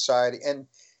Iranian society, and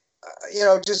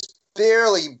just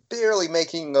barely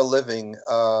making a living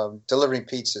delivering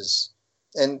pizzas.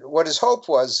 And what his hope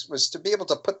was to be able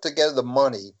to put together the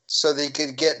money so that he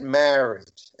could get married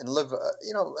and live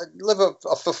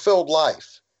a fulfilled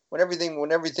life when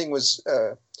everything was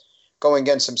going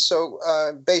against him. So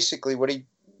basically, what he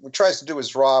tries to do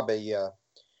is rob a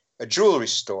jewelry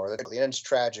store that ends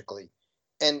tragically.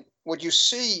 And what you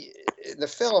see in the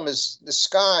film is this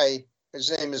guy,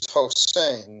 his name is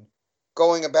Hossein,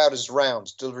 going about his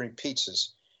rounds delivering pizzas.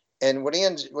 And what he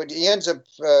ends up,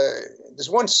 there's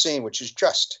one scene which is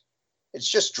just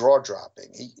jaw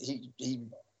dropping. He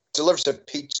delivers a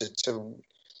pizza to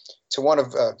one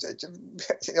of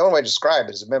the only way to describe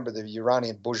it is a member of the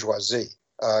Iranian bourgeoisie.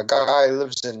 A guy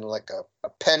lives in like a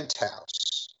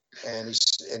penthouse, and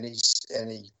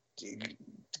the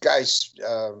guy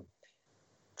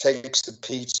takes the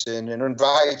pizza and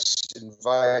invites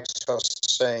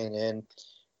Hossein in,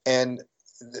 and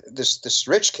this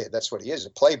rich kid, that's what he is,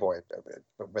 a playboy.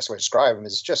 The best way to describe him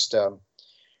is just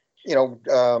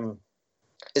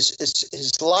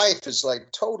his life is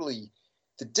like totally,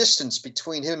 the distance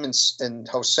between him and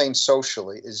Hossein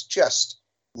socially is just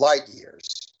light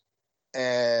years,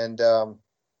 and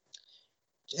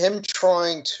him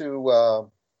trying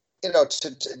to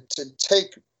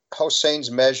take Hossein's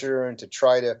measure and to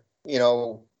try to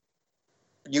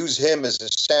use him as a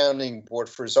sounding board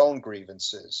for his own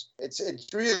grievances. It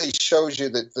really shows you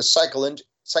that the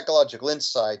psychological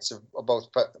insights of both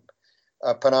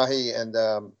Panahi and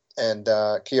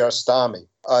Kiarostami.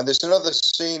 There's another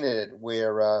scene in it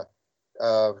where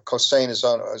Hossein is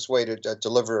on his way to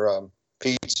deliver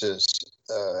pizzas,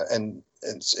 and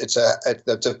it's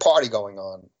a party going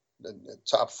on the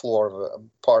top floor of an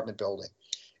apartment building,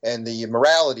 and the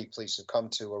morality police have come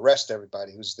to arrest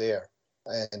everybody who's there,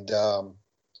 and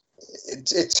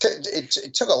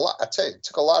it took a lot. I tell you, it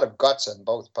took a lot of guts on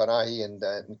both Panahi and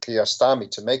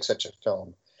Kiarostami to make such a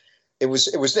film.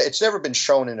 It's never been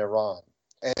shown in Iran,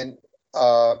 and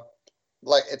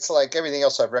it's like everything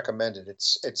else I've recommended.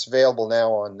 It's available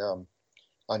now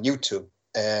on YouTube,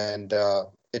 and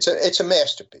it's a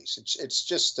masterpiece. It's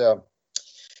just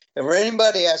and for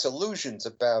anybody has illusions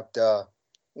about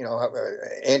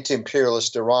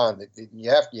anti-imperialist Iran, you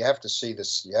have to see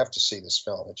this. You have to see this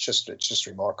film. It's just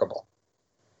remarkable.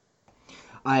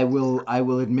 I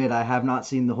will admit I have not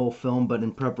seen the whole film, but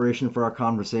in preparation for our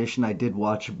conversation, I did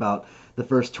watch about the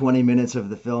first 20 minutes of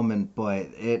the film, and boy,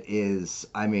 it is.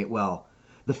 I mean, well,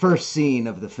 the first scene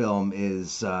of the film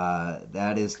is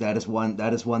that is one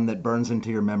that burns into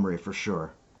your memory for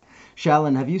sure.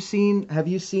 Shalyn, have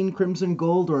you seen Crimson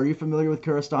Gold, or are you familiar with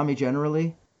Kiarostami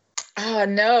generally?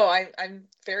 No, I'm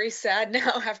very sad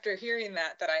now after hearing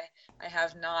that I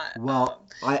have not. Well,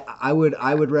 I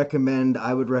would recommend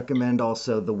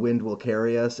also The Wind Will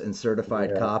Carry Us and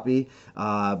Certified Copy.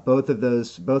 Both of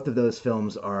those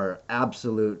films are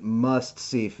absolute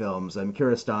must-see films, and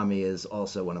Kiarostami is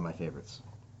also one of my favorites.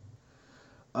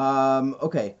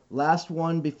 Okay, last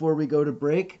one before we go to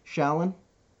break, Shalyn.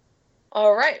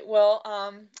 All right. Well,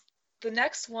 the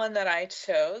next one that I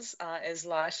chose is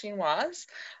La Chinoise.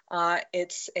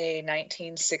 It's a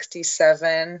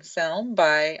 1967 film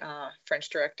by French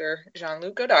director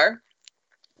Jean-Luc Godard.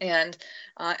 And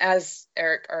as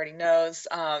Eric already knows,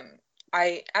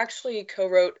 I actually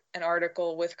co-wrote an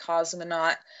article with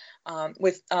Cosmonaut,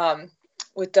 with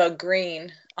Doug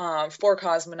Green for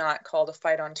Cosmonaut called A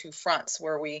Fight on Two Fronts,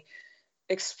 where we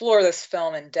explore this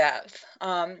film in depth.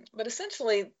 But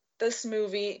essentially, this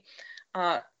movie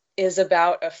is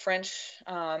about a French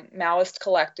Maoist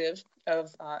collective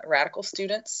of radical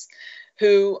students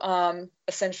who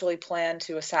essentially plan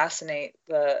to assassinate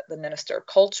the Minister of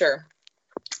Culture.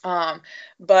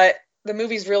 But the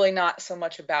movie's really not so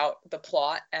much about the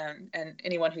plot, and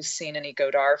anyone who's seen any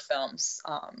Godard films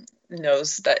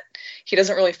knows that he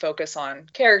doesn't really focus on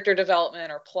character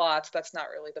development or plots. That's not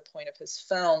really the point of his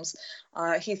films.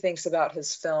 He thinks about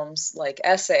his films like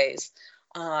essays.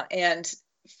 And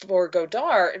for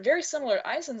Godard, very similar to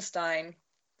Eisenstein,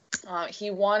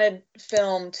 he wanted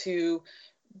film to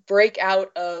break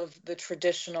out of the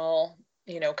traditional,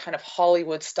 kind of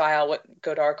Hollywood style, what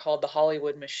Godard called the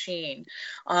Hollywood machine.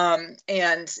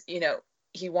 And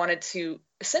he wanted to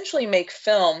essentially make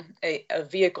film a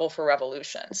vehicle for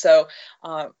revolution. So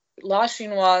La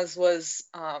Chinoise was,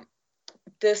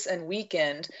 this and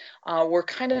Weekend were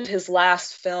kind of his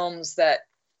last films that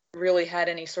really had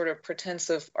any sort of pretense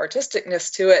of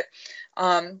artisticness to it.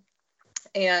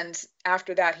 And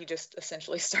after that, he just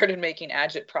essentially started making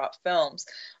agitprop films.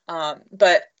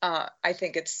 But I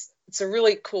think it's a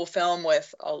really cool film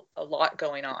with a lot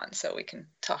going on. So we can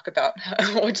talk about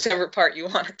whichever part you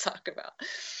want to talk about.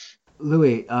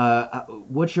 Louis,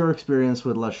 what's your experience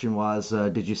with La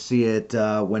Chinoise? Did you see it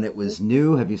when it was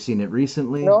new? Have you seen it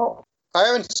recently? No, I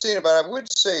haven't seen it, but I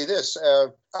would say this.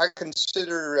 I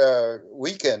consider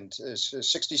Weekend as a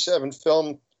 67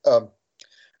 film one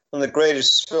of the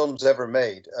greatest films ever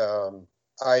made.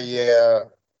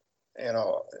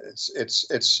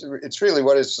 It's really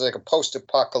what is like a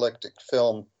post-apocalyptic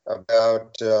film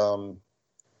about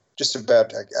just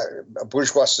about a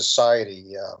bourgeois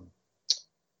society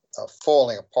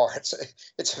falling apart.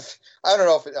 I don't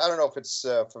know if it's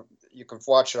you can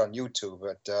watch it on YouTube,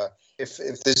 but if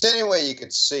there's any way you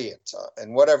could see it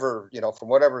and whatever from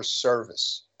whatever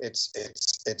service,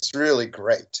 it's really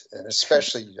great, and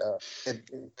especially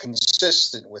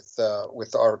consistent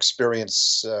with our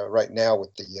experience right now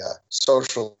with the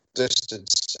social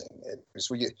distancing.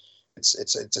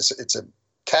 It's a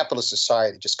capitalist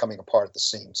society just coming apart at the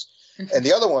seams. And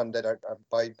the other one that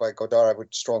by Godard I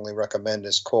would strongly recommend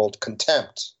is called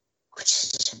Contempt, which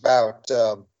is about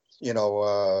the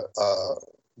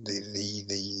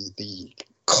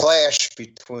clash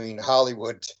between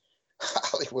Hollywood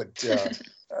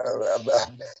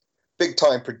big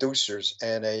time producers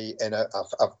and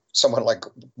someone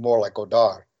more like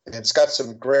Godard. And it's got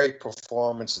some great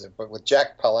performances, but with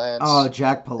Jack Palance. Oh,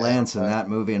 Jack Palance in that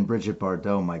movie, and Brigitte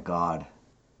Bardot, my God.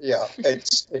 Yeah,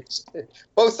 it's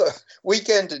both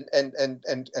Weekend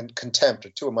and Contempt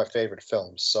are two of my favorite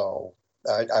films. So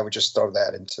I would just throw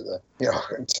that into the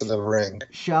into the ring.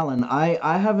 Shalon,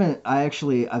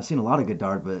 I've seen a lot of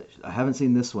Godard, but I haven't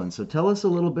seen this one. So tell us a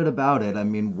little bit about it. I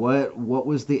mean, what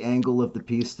was the angle of the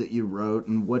piece that you wrote,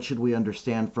 and what should we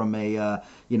understand from a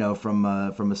from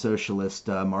a socialist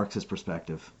Marxist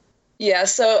perspective? Yeah.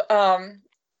 So,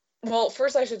 well,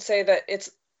 first I should say that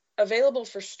it's available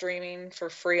for streaming for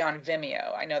free on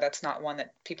Vimeo. I know that's not one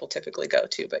that people typically go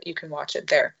to, but you can watch it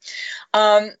there.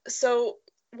 So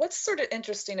what's sort of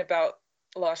interesting about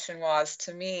La Chinoise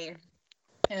to me,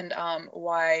 and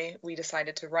why we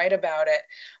decided to write about it,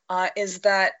 is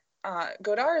that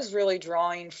Godard is really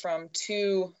drawing from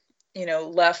two,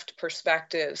 left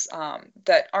perspectives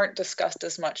that aren't discussed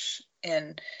as much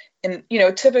in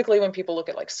typically when people look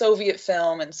at like Soviet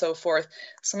film and so forth,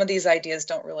 some of these ideas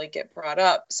don't really get brought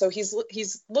up. So he's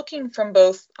looking from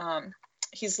both.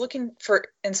 He's looking for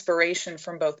inspiration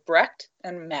from both Brecht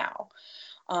and Mao,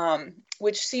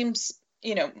 which seems,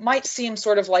 might seem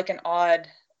sort of like an odd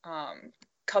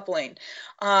coupling,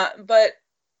 but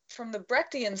from the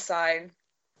Brechtian side,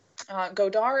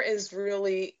 Godard is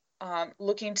really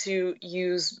looking to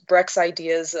use Brecht's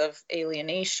ideas of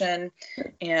alienation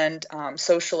and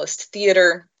socialist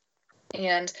theater.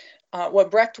 And what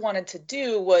Brecht wanted to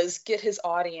do was get his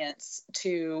audience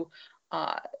to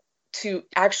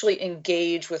actually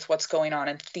engage with what's going on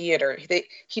in theater.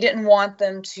 He didn't want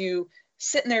them to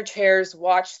sit in their chairs,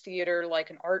 watch theater like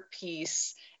an art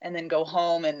piece, and then go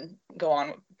home and go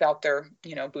on about their,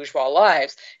 bourgeois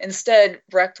lives. Instead,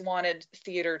 Brecht wanted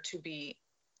theater to be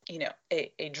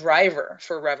a driver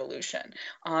for revolution.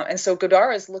 And so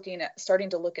Godard is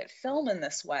starting to look at film in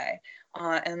this way.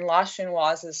 And La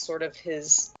Chinoise is sort of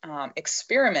his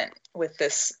experiment with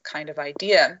this kind of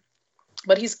idea.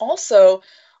 But he's also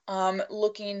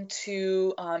looking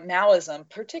to Maoism,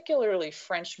 particularly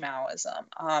French Maoism.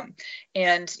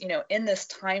 And, in this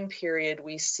time period,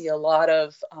 we see a lot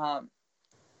of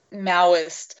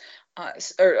Maoist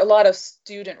or a lot of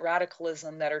student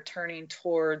radicalism that are turning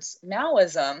towards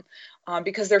Maoism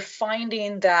because they're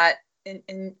finding that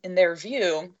in their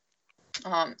view,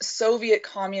 Soviet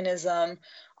communism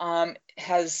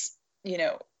has,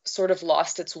 sort of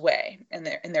lost its way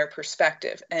in their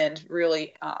perspective, and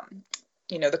really,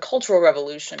 the Cultural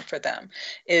Revolution for them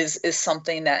is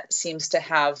something that seems to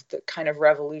have the kind of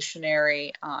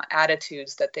revolutionary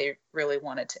attitudes that they really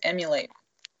wanted to emulate.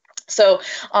 So,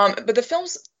 but the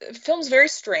film's very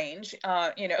strange.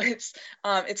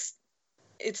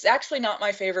 It's actually not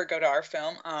my favorite Godard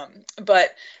film,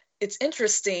 but it's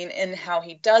interesting in how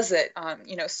he does it.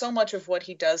 So much of what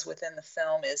he does within the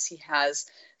film is he has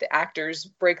the actors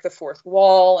break the fourth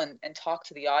wall and talk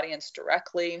to the audience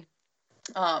directly.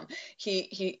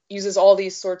 He uses all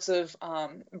these sorts of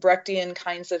Brechtian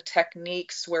kinds of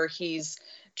techniques where he's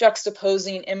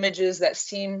juxtaposing images that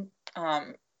seem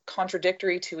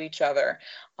contradictory to each other,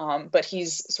 but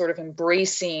he's sort of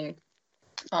embracing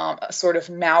a sort of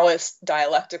Maoist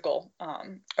dialectical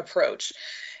approach,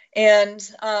 and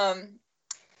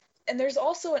there's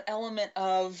also an element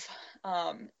of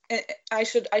I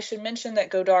should mention that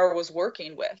Godard was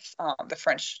working with the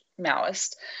French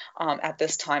Maoist at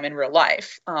this time in real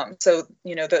life. So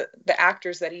the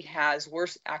actors that he has were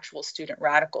actual student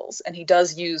radicals, and he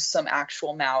does use some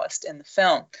actual Maoist in the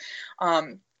film.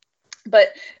 But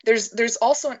there's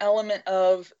also an element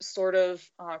of sort of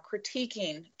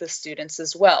critiquing the students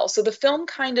as well. So the film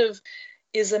kind of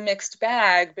is a mixed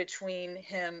bag between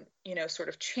him, sort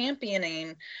of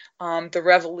championing the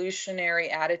revolutionary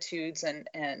attitudes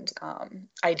and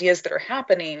ideas that are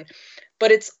happening, but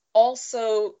it's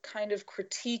also kind of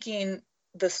critiquing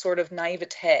the sort of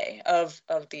naivete of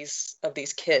these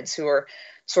kids who are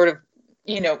sort of,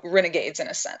 renegades in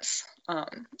a sense.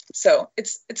 So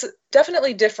it's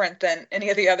definitely different than any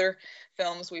of the other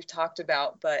films we've talked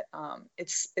about, but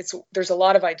there's a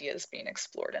lot of ideas being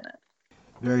explored in it.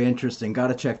 Very interesting. Got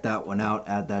to check that one out.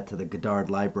 Add that to the Godard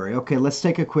library. Okay, let's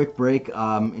take a quick break.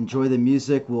 Enjoy the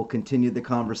music. We'll continue the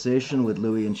conversation with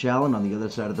Louis and Shalon on the other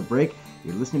side of the break.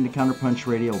 You're listening to Counterpunch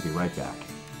Radio. We'll be right back.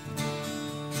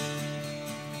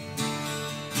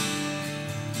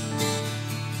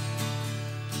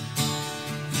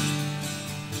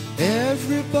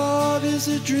 Everybody's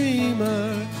a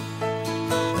dreamer,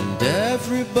 and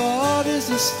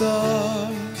everybody's a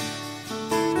star,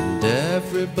 and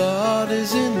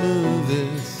everybody's in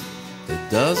movies.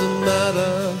 It doesn't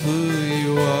matter who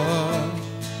you are.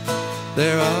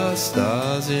 There are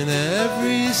stars in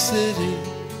every city,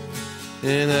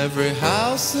 in every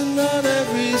house and on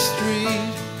every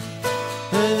street.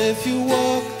 And if you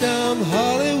walk down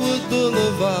Hollywood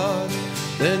Boulevard,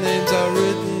 their names are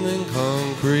written in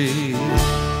concrete.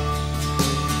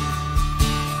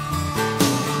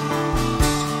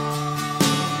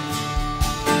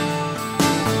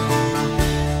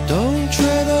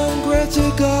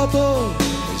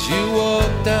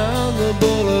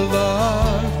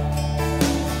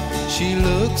 She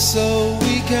looks so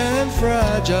weak and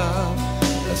fragile.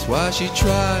 That's why she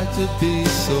tried to be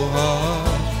so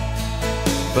hard.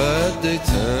 But they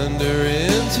turned her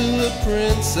into a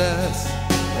princess,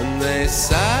 and they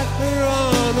sat her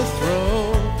on a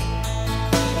throne.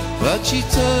 But she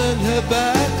turned her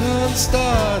back on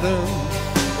stardom,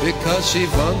 because she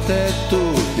wanted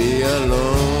to be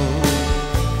alone.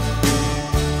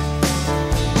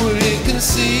 Well, you can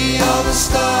see all the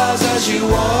stars as you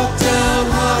walk down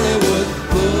Hollywood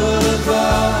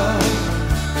Boulevard.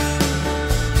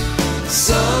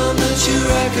 Some that you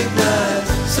recognize,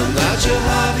 some that you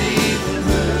haven't even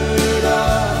heard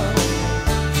of.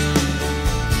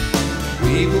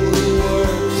 People who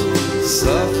worked,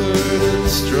 suffered and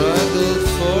struggled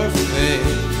for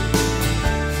fame.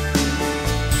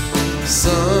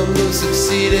 Some who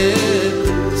succeeded,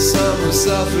 some who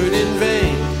suffered in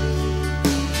vain.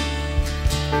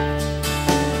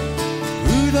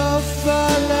 Rudolph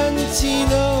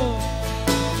Valentino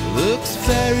looks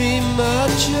very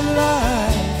much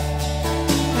alive,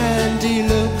 and he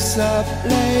looks up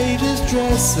ladies'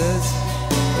 dresses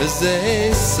as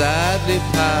they sadly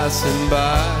pass him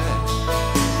by.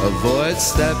 Avoid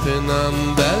stepping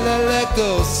on Bela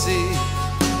Lugosi,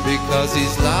 because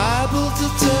he's liable to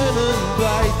turn and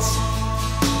bite.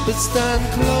 But stand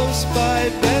close by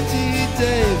Betty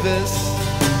Davis,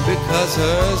 because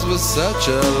hers was such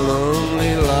a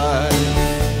lonely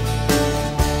life.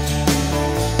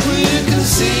 You can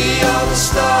see all the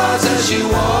stars as you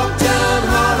walk down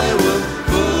Hollywood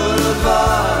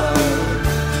Boulevard.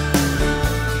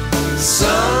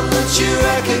 Some that you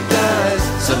recognize,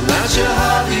 some that you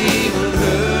hardly even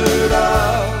heard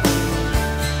of.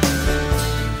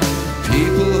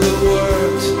 People who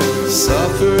worked,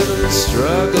 suffered and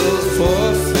struggled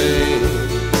for fame.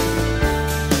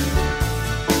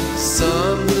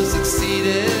 Some who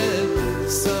succeeded,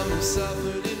 some who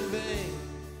suffered in vain.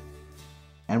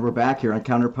 And we're back here on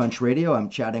Counterpunch Radio. I'm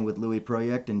chatting with Louis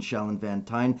Project and Shallon Van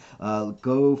Tyne.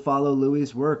 Go follow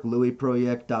Louis's work,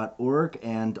 louisproject.org,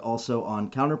 and also on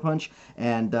Counterpunch,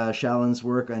 and Shallon's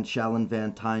work on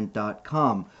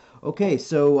shallonvantyne.com. Okay,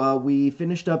 so we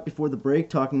finished up before the break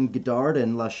talking Godard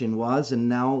and La Chinoise, and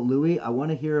now, Louis, I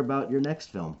want to hear about your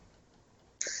next film.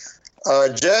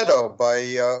 Jeddo by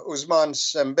Ousmane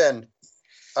Sembène.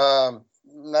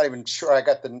 Not even sure I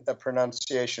got the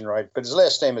pronunciation right, but his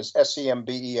last name is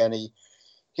Sembene.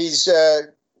 He's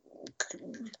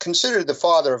considered the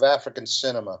father of African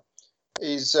cinema.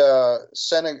 He's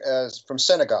from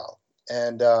Senegal,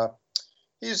 and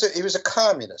he was a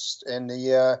communist, and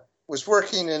he was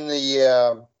working in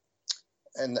the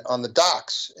on the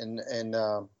docks in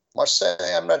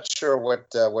Marseille. I'm not sure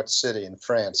what city in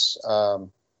France,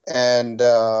 and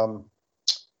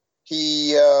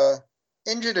he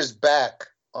injured his back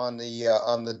on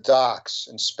the docks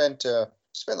and spent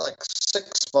like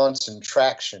 6 months in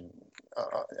traction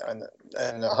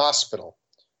in a hospital.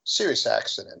 Serious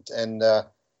accident, and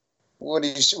what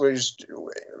he was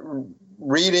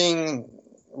reading,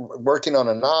 working on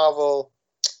a novel,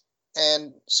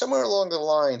 and somewhere along the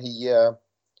line he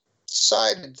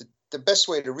decided that the best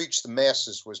way to reach the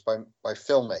masses was by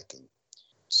filmmaking.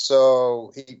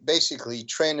 So he basically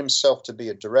trained himself to be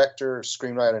a director,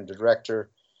 screenwriter and director,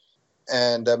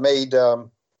 and made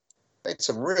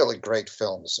some really great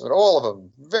films. But all of them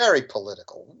very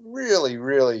political, really,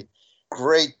 really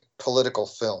great political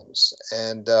films.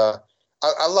 And I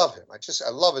love him. I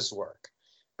love his work.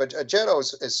 But Jeddo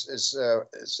is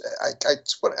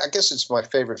I guess it's my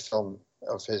favorite film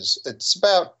of his. It's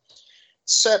about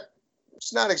set.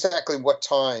 It's not exactly what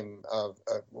time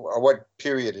or what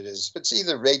period it is, but it's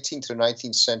either 18th or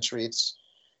 19th century. It's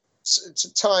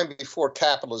a time before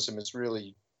capitalism has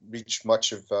really reached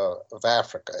much of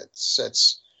Africa.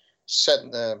 It's set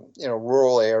in a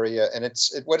rural area, and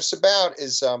what it's about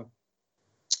is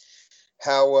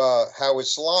how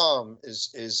Islam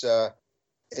is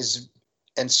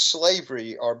and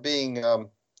slavery are being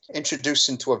introduced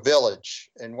into a village,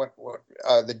 and what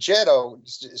the Jeddo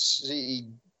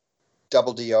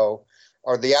CEDDO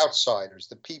are the outsiders,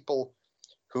 the people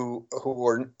who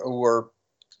are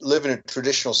live in a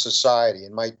traditional society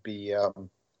and might be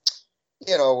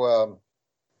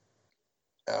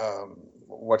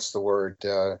what's the word?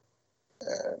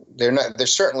 They're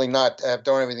certainly not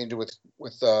don't have anything to do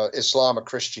with Islam or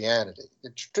Christianity.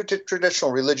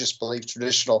 Traditional religious belief,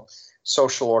 traditional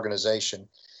social organization.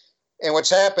 And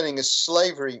what's happening is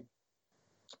slavery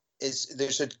is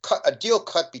there's a deal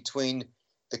cut between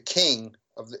the king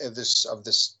of this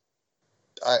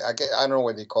I don't know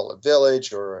whether you call it a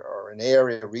village or an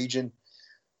area, a region,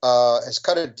 has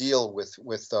cut a deal with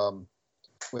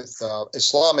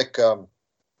Islamic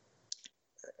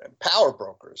power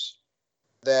brokers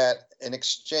that in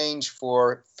exchange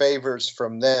for favors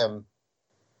from them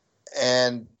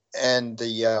and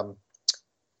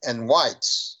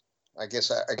whites, I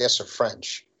guess are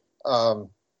French,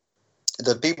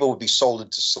 the people would be sold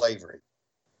into slavery.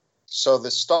 So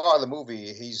the star of the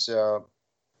movie, he's a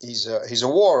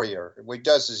warrior. What he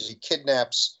does is he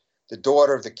kidnaps the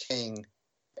daughter of the king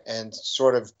and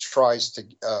sort of tries to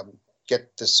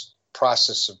get this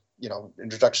process of,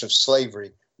 introduction of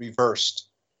slavery reversed.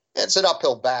 And it's an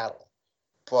uphill battle,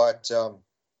 but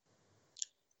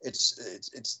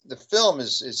it's the film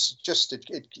is just it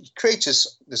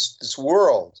creates this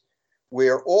world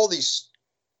where all these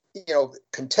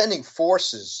contending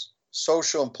forces,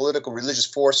 social and political, religious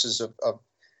forces of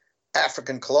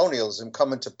African colonialism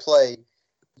come into play.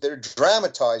 They're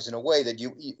dramatized in a way that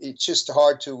it's just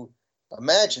hard to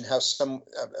imagine how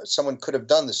someone could have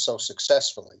done this so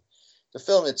successfully. The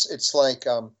film, it's like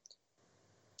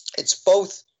it's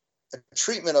both a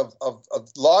treatment of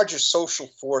larger social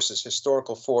forces,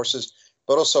 historical forces,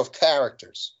 but also of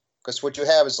characters. Because what you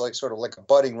have is sort of like a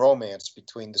budding romance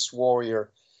between this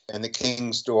warrior and the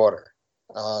king's daughter.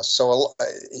 So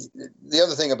the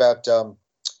other thing about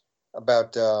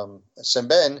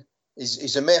Sembène is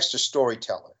he's a master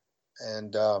storyteller,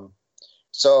 and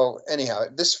so anyhow,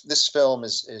 this film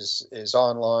is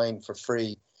online for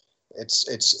free. It's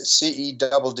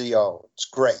CEDDO. It's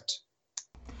great.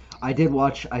 I did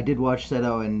watch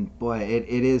Seto, and boy, it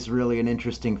is really an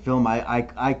interesting film.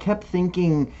 I kept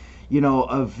thinking,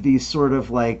 of these sort of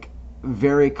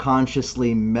very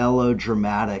consciously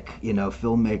melodramatic,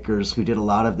 filmmakers who did a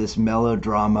lot of this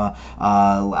melodrama.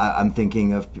 I'm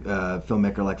thinking of a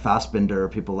filmmaker like Fassbinder or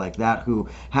people like that who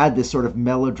had this sort of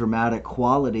melodramatic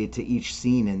quality to each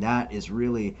scene, and that is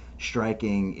really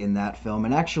striking in that film,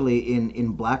 and actually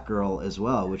in Black Girl as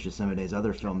well, which is Semene's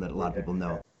other film that a lot of people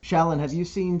know. Shallon, have you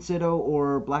seen Seto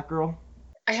or Black Girl?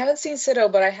 I haven't seen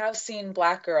Seto, but I have seen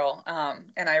Black Girl,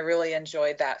 and I really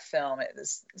enjoyed that film.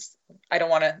 I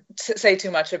don't want to say too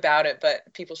much about it,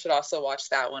 but people should also watch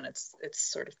that one. It's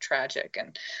sort of tragic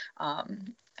and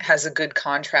has a good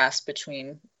contrast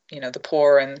between the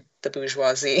poor and the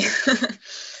bourgeoisie.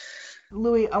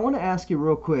 Louis, I want to ask you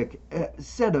real quick,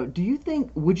 Seto,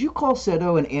 would you call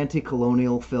Seto an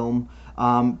anti-colonial film?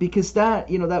 Because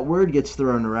that word gets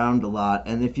thrown around a lot,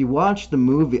 and if you watch the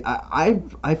movie,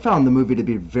 I found the movie to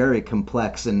be very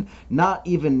complex and not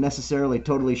even necessarily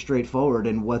totally straightforward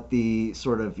in what the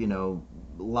sort of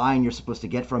line you're supposed to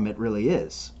get from it really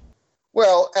is.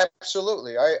 Well,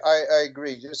 absolutely, I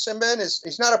agree. Sembène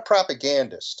he's not a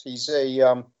propagandist. He's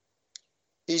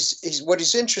what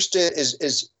he's interested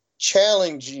is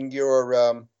challenging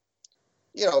your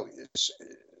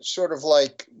sort of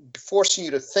like forcing you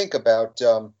to think about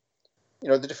the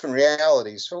different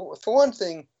realities. For one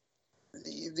thing,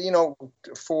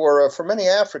 for many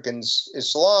Africans,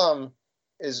 Islam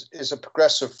is a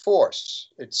progressive force.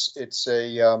 It's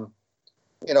a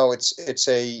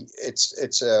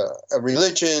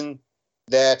religion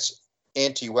that's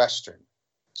anti-Western.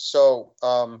 So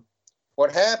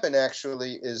what happened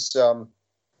actually is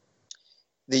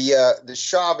the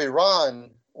Shah of Iran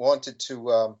wanted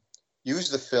to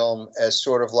use the film as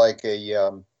sort of like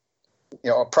a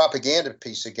propaganda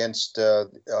piece against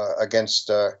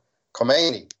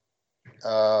Khomeini,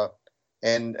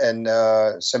 and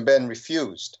Sembène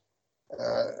refused.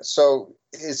 So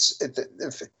his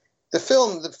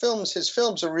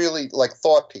films are really like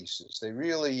thought pieces. They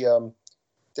really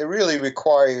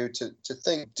require you to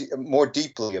think more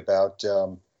deeply about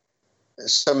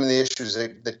some of the issues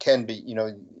that can be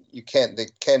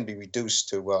that can be reduced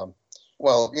to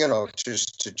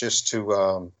just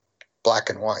to black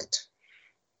and white.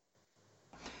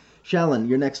 Shallon,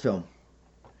 your next film.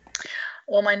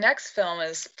 Well, my next film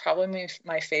is probably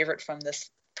my favorite from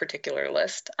this particular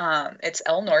list. It's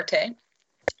El Norte.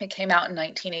 It came out in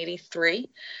 1983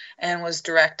 and was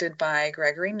directed by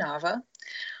Gregory Nava.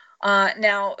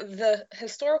 Now, the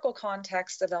historical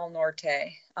context of El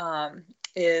Norte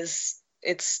is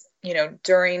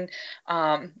during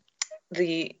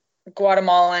the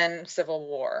Guatemalan Civil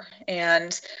War,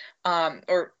 and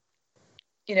for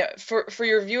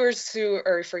your viewers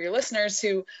for your listeners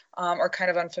who are kind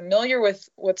of unfamiliar with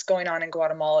what's going on in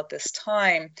Guatemala at this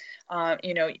time, a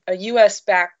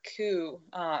U.S.-backed coup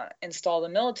installed a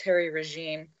military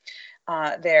regime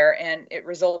there, and it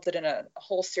resulted in a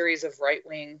whole series of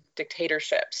right-wing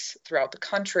dictatorships throughout the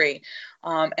country,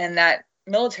 and that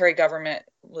military government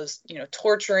was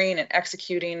torturing and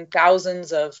executing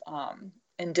thousands of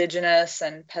indigenous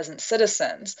and peasant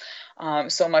citizens,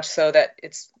 so much so that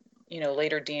it's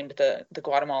later deemed the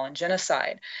Guatemalan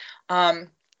genocide.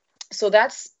 So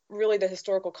that's really the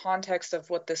historical context of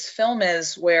what this film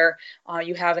is, where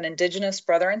you have an indigenous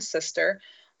brother and sister,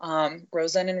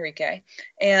 Rosa and Enrique,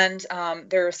 and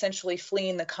they're essentially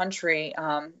fleeing the country,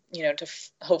 to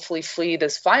hopefully flee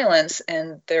this violence,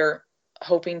 and they're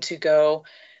hoping to go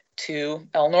to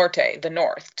El Norte, the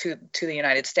north, to the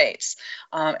United States.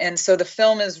 And so the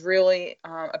film is really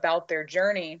about their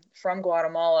journey from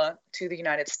Guatemala to the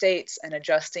United States and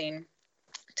adjusting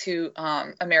to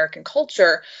American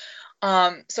culture.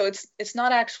 So it's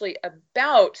not actually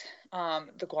about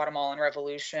the Guatemalan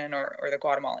Revolution or the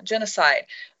Guatemalan genocide,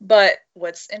 but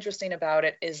what's interesting about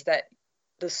it is that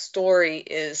the story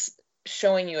is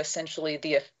showing you essentially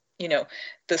the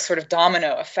sort of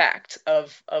domino effect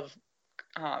of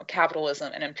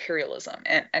capitalism and imperialism,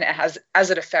 and as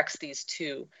it affects these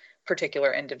two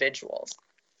particular individuals.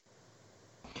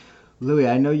 Louis,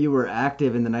 I know you were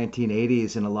active in the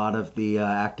 1980s in a lot of the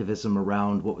activism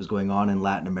around what was going on in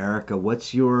Latin America.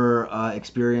 What's your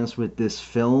experience with this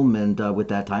film and with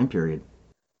that time period?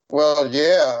 Well,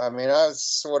 yeah, I mean, I was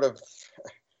sort of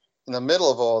in the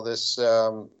middle of all this.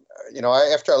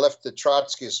 After I left the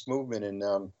Trotskyist movement in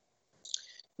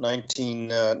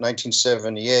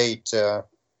 1978, I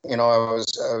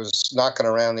was knocking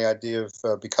around the idea of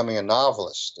becoming a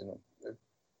novelist, and it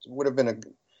would have been a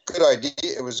good idea.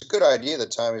 It was a good idea at the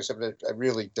time, except that I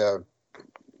really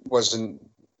wasn't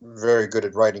very good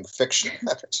at writing fiction.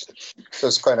 So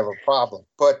it's kind of a problem.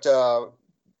 But by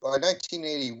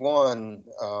 1981,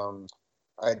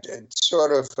 I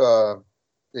sort of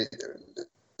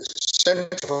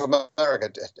Central America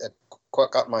had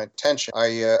got my attention.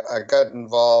 I got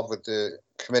involved with the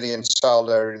Committee in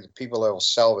Solidarity of the People of El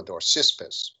Salvador,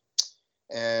 CISPES,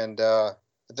 and at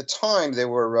the time there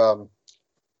was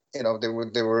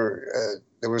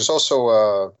also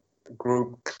a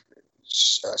group,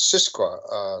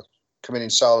 CISCA, Committee in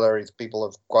Solidarity of the People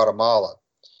of Guatemala,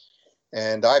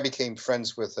 and I became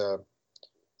friends with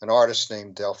an artist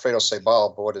named Alfredo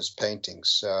Ceibal. Bought his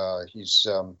paintings. His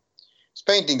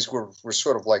paintings were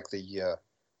sort of like the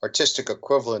artistic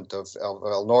equivalent of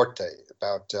El Norte,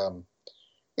 about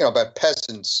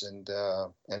peasants and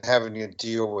having to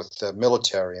deal with the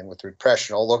military and with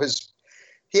repression. Although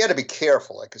he had to be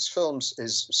careful, like his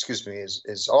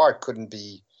art couldn't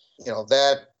be,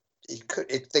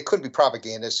 they couldn't be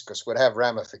propagandistic because it would have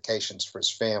ramifications for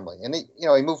his family. And he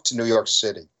moved to New York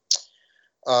City.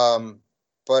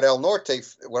 But El Norte,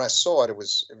 when I saw it, it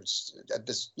was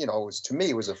to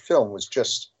me, it was a film, was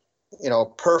just,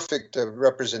 perfect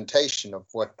representation of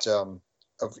what's the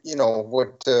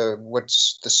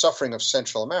suffering of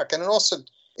Central America. And also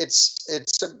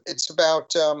it's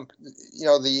about,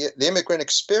 the immigrant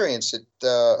experience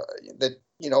that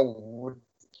would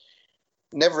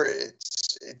never,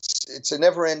 it's a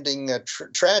never ending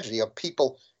tragedy of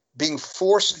people being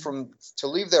forced to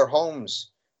leave their homes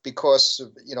because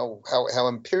of, how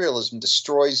imperialism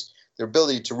destroys their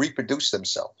ability to reproduce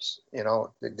themselves.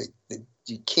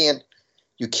 You can't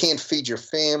feed your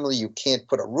family. You can't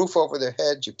put a roof over their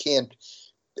heads. You can't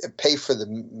pay for the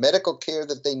medical care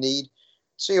that they need.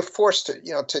 So you're forced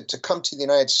to come to the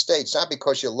United States, not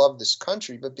because you love this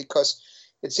country, but because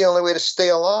it's the only way to stay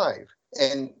alive.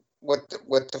 And what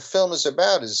the film is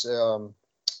about is, the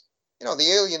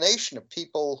alienation of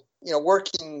people,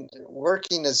 working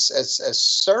as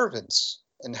servants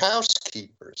and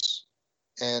housekeepers.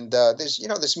 And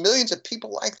there's millions of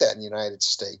people like that in the United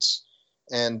States.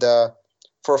 And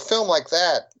for a film like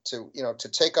that to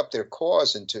take up their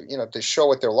cause and to show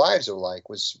what their lives are like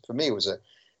was, for me, was a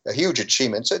huge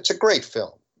achievement. It's a great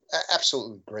film,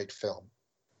 absolutely great film.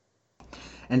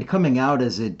 And coming out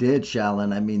as it did,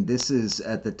 Shallon, I mean, this is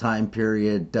at the time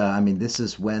period, this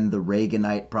is when the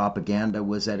Reaganite propaganda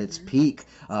was at its peak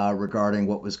regarding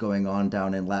what was going on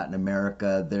down in Latin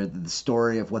America. The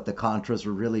story of what the Contras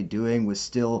were really doing was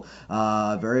still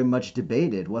very much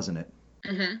debated, wasn't it?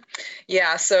 Mm-hmm.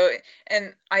 Yeah, so,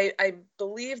 and I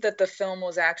believe that the film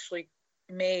was actually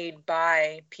made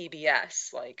by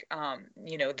PBS. They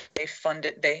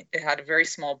funded, it had a very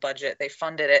small budget. They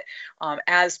funded it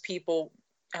as people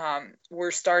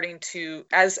were starting to,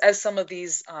 as some of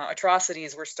these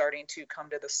atrocities were starting to come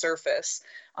to the surface.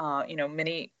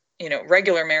 Many,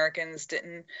 regular Americans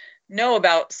didn't know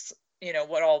about,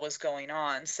 what all was going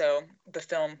on. So the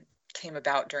film came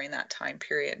about during that time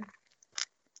period.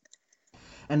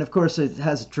 And of course, it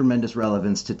has tremendous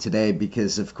relevance to today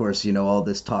because, of course, all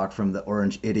this talk from the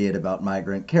Orange Idiot about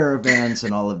migrant caravans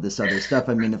and all of this other stuff.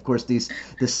 I mean, of course, this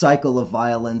cycle of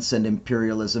violence and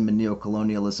imperialism and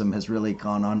neocolonialism has really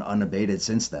gone on unabated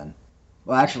since then.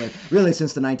 Well, actually, really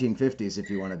since the 1950s, if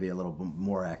you want to be a little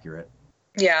more accurate.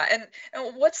 Yeah, and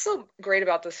what's so great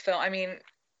about this film? I mean,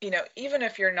 even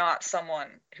if you're not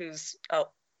someone who's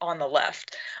on the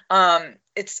left,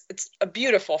 it's a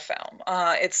beautiful film.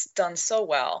 It's done so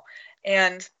well.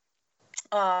 And,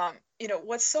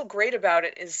 what's so great about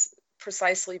it is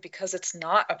precisely because it's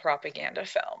not a propaganda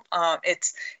film.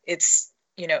 It's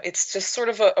just sort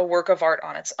of a work of art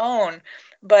on its own,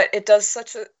 but it does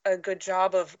such a good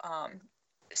job of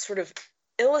sort of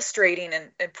illustrating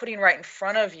and putting right in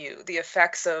front of you the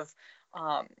effects of,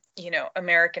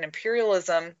 American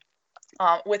imperialism,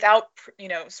 without,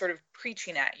 sort of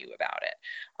preaching at you about it.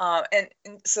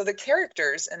 And so the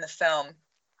characters in the film,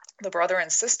 the brother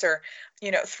and sister,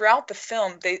 throughout the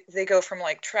film, they go from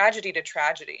like tragedy to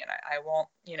tragedy, and I won't,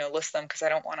 list them because I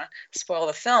don't want to spoil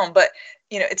the film, but,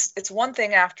 it's one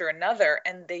thing after another,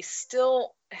 and they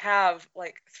still have,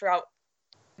 like, throughout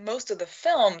most of the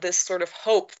film, this sort of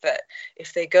hope that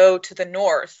if they go to the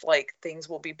north, like, things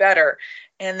will be better.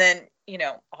 And then,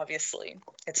 obviously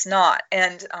it's not.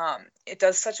 And it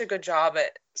does such a good job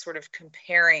at sort of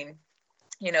comparing,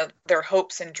 their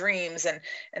hopes and dreams and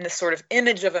the sort of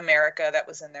image of America that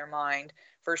was in their mind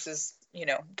versus,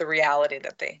 the reality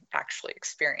that they actually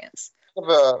experience. I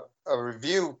have a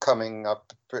review coming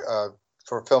up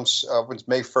for films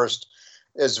May 1st.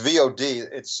 Is VOD.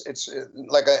 It's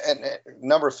like a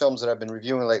number of films that I've been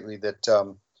reviewing lately that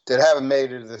haven't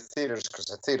made it to the theaters because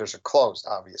the theaters are closed,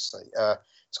 obviously.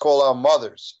 It's called Our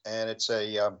Mothers, and it's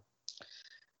a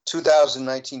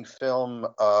 2019 film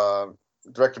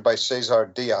directed by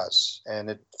Cesar Diaz, and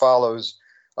it follows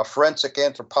a forensic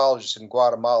anthropologist in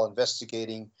Guatemala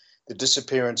investigating the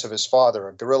disappearance of his father,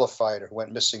 a guerrilla fighter who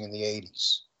went missing in the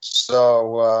 80s.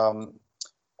 So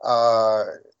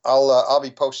I'll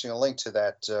be posting a link to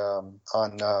that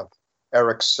on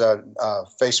Eric's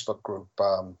Facebook group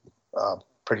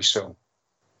pretty soon.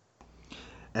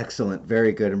 Excellent.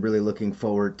 Very good. I'm really looking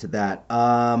forward to that.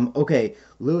 Okay,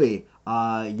 Louis,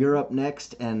 you're up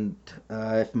next, and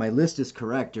if my list is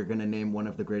correct, you're going to name one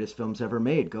of the greatest films ever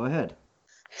made. Go ahead.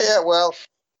 Yeah, well,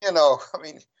 I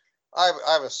mean, I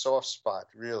have a soft spot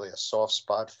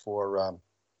for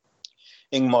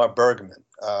Ingmar Bergman.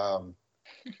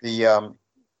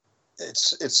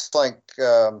 It's like,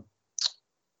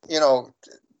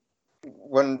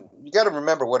 when you got to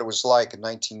remember what it was like in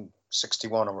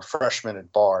 1961. I'm a freshman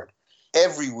at Bard.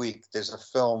 Every week there's a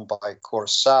film by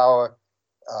Kurosawa,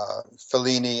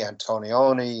 Fellini,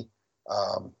 Antonioni,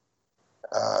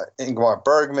 Ingmar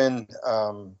Bergman.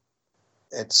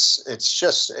 It's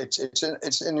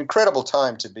an incredible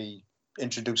time to be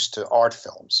introduced to art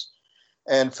films,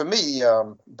 and for me,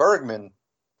 Bergman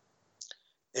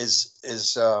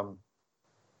is I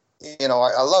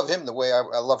love him the way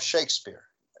I love Shakespeare,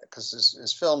 because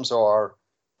his films are,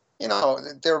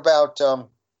 they're about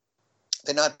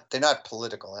they're not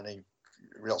political in any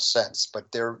real sense,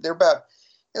 but they're about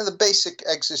the basic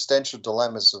existential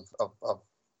dilemmas of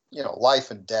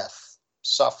life and death,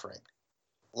 suffering,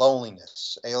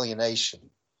 loneliness, alienation,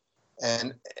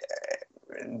 and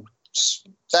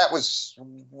that was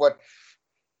what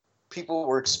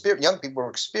young people were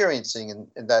experiencing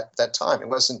in that time. It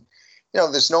wasn't,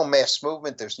 there's no mass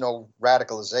movement, there's no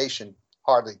radicalization,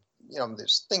 hardly,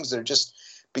 there's things that are just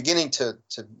beginning to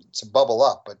bubble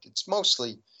up, but it's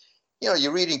mostly,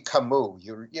 you're reading Camus,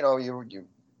 you're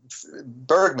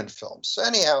Bergman films. So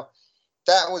anyhow,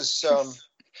 that was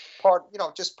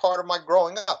just part of my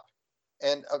growing up.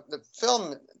 And the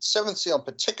film Seventh Seal in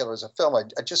particular is a film I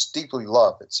just deeply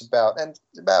love. It's about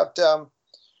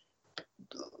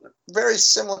very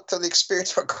similar to the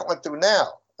experience we're going through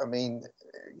now. I mean,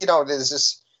 there's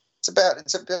this. It's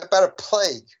about a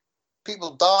plague,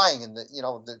 people dying in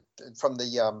from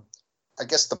the I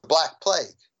guess the Black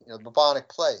Plague, the bubonic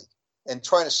plague, and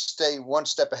trying to stay one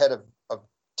step ahead of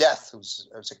Death, who's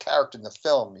a character in the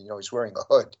film. He's wearing a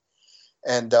hood,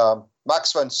 and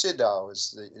Max von Sydow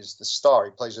is the star.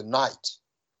 He plays a knight,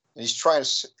 and he's trying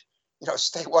to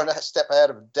stay one step ahead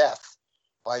of Death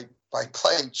by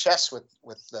playing chess with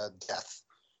Death.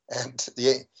 And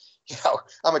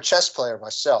I'm a chess player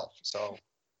myself, so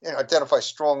identify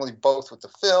strongly both with the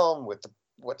film, with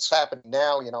what's happening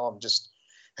now. I'm just,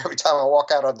 every time I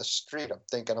walk out on the street, I'm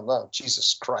thinking, oh,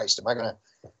 Jesus Christ, am I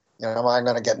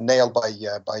gonna get nailed by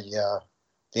the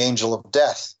angel of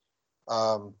death?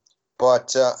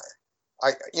 But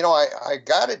I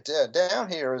got it down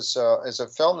here as a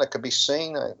film that could be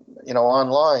seen,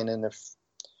 online, and if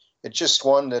it's just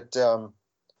one that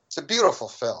it's a beautiful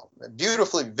film,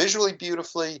 visually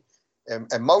beautifully,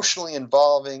 emotionally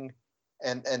involving,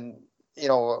 and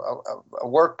a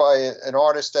work by an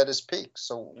artist at his peak.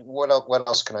 So what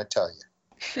else can I tell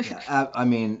you? Yeah, I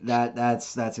mean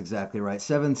that's exactly right.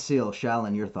 Seventh Seal,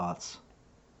 Shallon, your thoughts?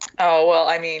 Oh, well,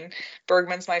 I mean,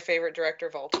 Bergman's my favorite director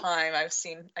of all time. I've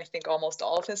seen, I think, almost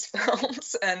all of his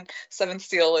films, and Seventh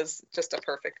Seal is just a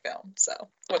perfect film. So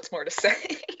what's more to say?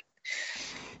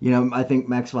 I think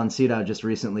Max von Sydow just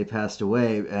recently passed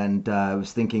away, and I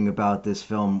was thinking about this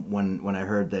film when I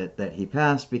heard that he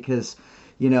passed, because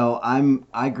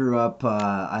I grew up.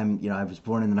 I was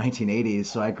born in the 1980s,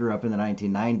 so I grew up in the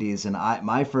 1990s, and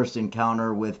my first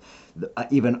encounter with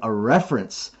even a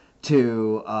reference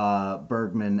to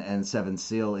Bergman and Seventh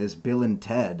Seal is Bill and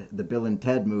Ted, the Bill and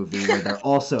Ted movie, where they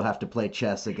also have to play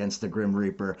chess against the Grim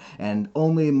Reaper. And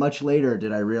only much later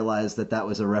did I realize that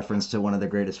was a reference to one of the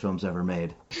greatest films ever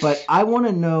made. But I want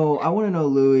to know,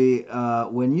 Louis,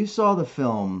 when you saw the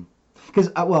film,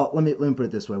 because let me put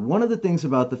it this way: one of the things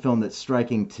about the film that's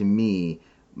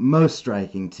most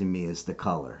striking to me, is the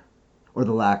color. Or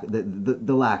the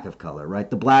lack of color, right?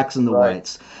 The blacks and the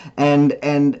whites,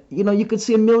 and you could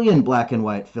see a million black and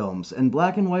white films, and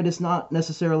black and white is not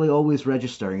necessarily always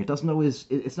registering.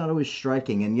 It's not always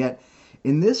striking, and yet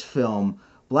in this film,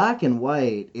 black and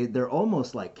white, they're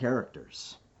almost like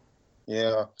characters.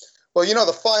 Yeah, well,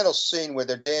 the final scene where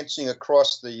they're dancing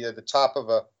across the top of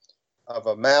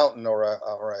a mountain or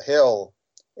a hill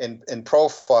in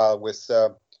profile with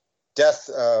death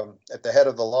at the head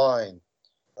of the line.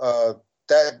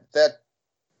 That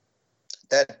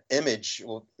image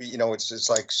will, it's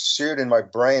like seared in my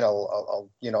brain.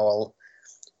 I'll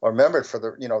remember it for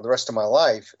the rest of my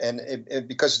life. And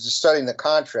because it's studying the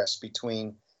contrast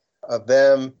between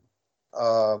them,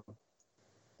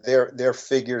 their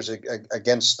figures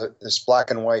against this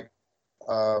black and white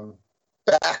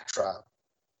backdrop.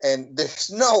 And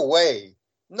there's no way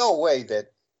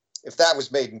that if that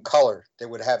was made in color, they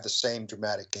would have the same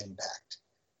dramatic impact.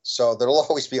 So there'll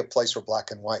always be a place for black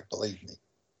and white, believe me.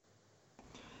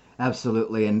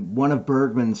 Absolutely. And one of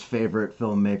Bergman's favorite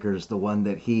filmmakers, the one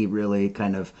that he really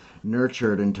kind of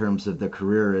nurtured in terms of the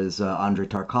career, is Andrei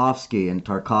Tarkovsky. And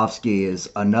Tarkovsky is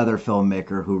another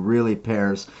filmmaker who really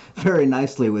pairs very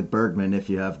nicely with Bergman if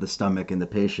you have the stomach and the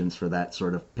patience for that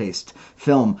sort of paced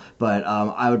film. But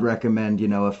I would recommend,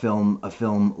 a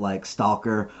film like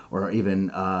Stalker, or even,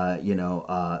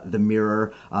 The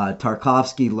Mirror.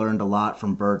 Tarkovsky learned a lot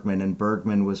from Bergman, and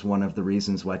Bergman was one of the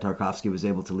reasons why Tarkovsky was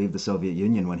able to leave the Soviet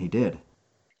Union when he did.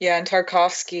 Yeah, and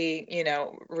Tarkovsky,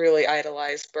 really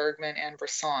idolized Bergman and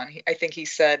Bresson. I think he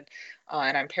said,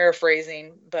 and I'm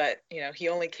paraphrasing, but, he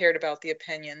only cared about the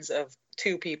opinions of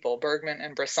two people, Bergman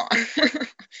and Bresson.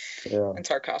 Yeah. And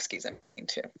Tarkovsky's amazing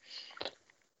too.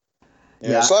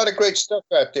 Yeah, there's a lot of great stuff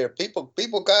out there. People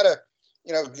gotta,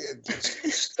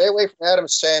 stay away from Adam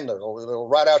Sandler. It'll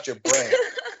rot out your brain.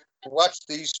 Watch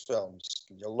these films.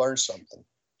 You'll learn something.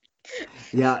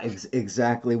 Yeah,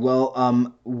 exactly.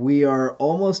 Well, we are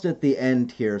almost at the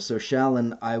end here. So,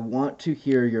 Shallon, I want to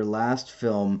hear your last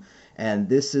film. And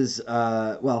this is,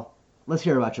 let's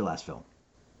hear about your last film.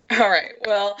 All right.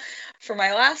 Well, for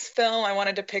my last film, I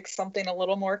wanted to pick something a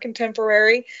little more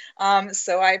contemporary.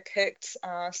 So I picked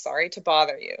Sorry to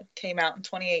Bother You. Came out in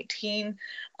 2018,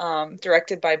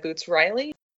 directed by Boots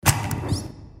Riley.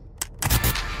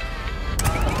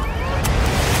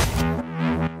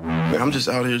 I'm just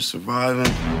out here surviving.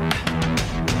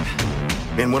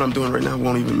 And what I'm doing right now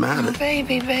won't even matter. Oh,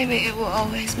 baby, it will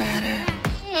always matter.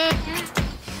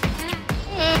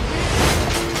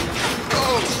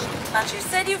 Thought you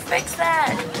said you fixed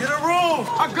that. Get a room!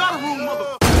 I got a room,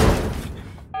 mother...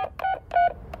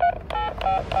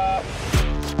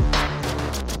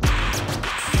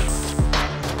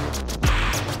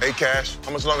 Hey, Cash,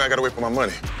 how much longer I gotta wait for my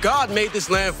money? God made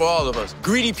this land for all of us.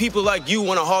 Greedy people like you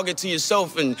want to hog it to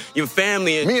yourself and your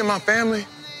family. And... Me and my family?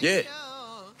 Yeah.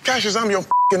 Cassius, I'm your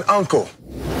f***ing uncle.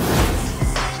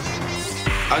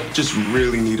 I just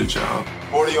really need a job.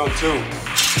 40 on 2.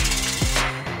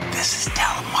 This is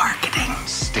telemarketing.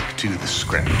 Stick to the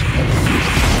script.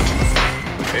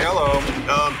 Hey, hello.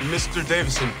 Mr.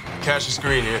 Davison, Cassius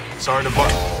Green here. Sorry to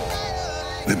bother.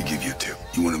 Let me give you a tip.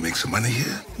 You want to make some money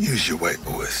here? Use your white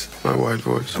voice. My white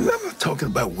voice? I'm not talking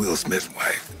about Will Smith's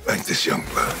wife, like this young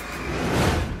blood.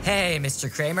 Hey,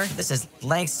 Mr. Kramer. This is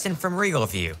Langston from Regal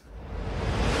View.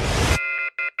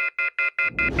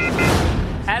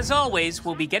 As always,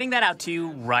 we'll be getting that out to you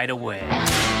right away.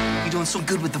 You're doing so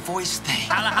good with the voice thing.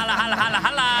 Holla, holla, holla, holla,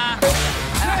 holla.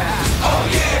 Oh,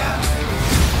 yeah.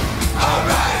 All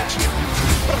right.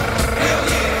 Hell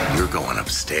yeah. You're going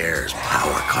upstairs,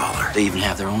 Power Caller. They even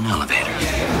have their own elevator.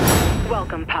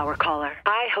 Welcome, Power Caller.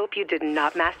 I hope you did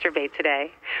not masturbate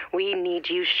today. We need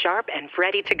you sharp and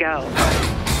ready to go.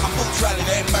 I'm full trolley,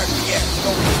 that Murphy, yeah.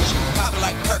 Go get you, pop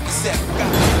like Percocet.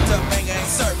 Got the banger ain't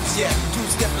service, yeah.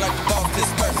 Two-step like the boss,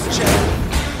 this person, check.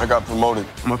 I got promoted.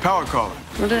 I'm a power caller.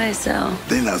 What do they sell?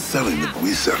 They're not selling it, but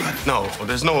we selling. No,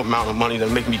 there's no amount of money that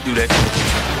make me do that.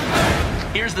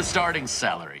 Here's the starting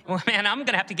salary. Well, man, I'm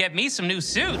gonna have to get me some new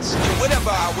suits. Whatever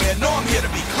I wear, no, I'm here to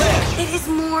be clear. It is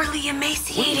morally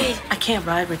emaciated. I can't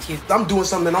ride with you. I'm doing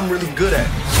something I'm really good at.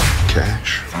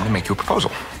 Cash, I'm gonna make you a proposal.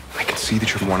 I can see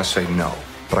that you want to say no,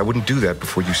 but I wouldn't do that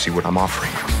before you see what I'm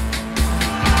offering you.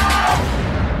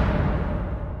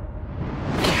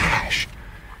 Cash,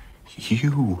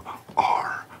 you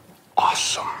are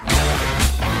awesome.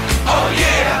 Oh,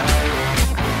 yeah.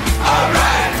 All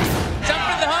right. Some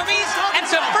for the homies and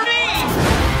some for me.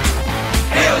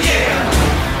 Hell yeah.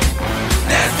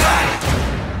 That's right.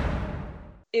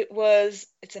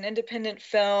 It's an independent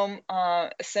film,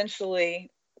 essentially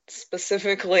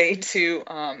specifically to,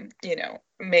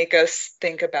 make us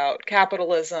think about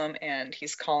capitalism, and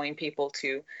he's calling people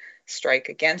to strike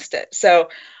against it. So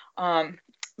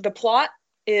the plot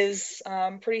is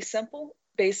pretty simple.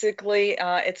 Basically,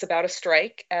 it's about a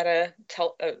strike at a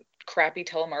crappy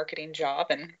telemarketing job,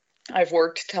 and I've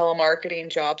worked telemarketing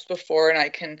jobs before, and I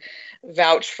can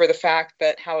vouch for the fact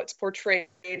that how it's portrayed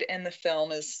in the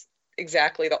film is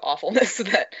exactly the awfulness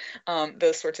that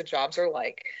those sorts of jobs are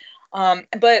like.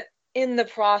 But in the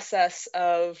process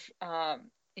of,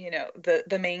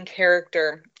 the main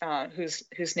character,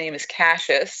 whose name is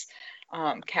Cassius,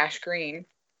 Cash Green,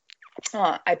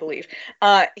 I believe,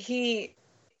 he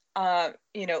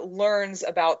learns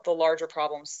about the larger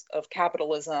problems of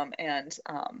capitalism, and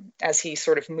as he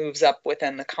sort of moves up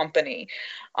within the company,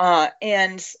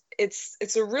 and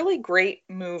it's a really great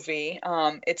movie.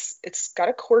 It's got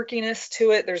a quirkiness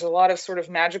to it. There's a lot of sort of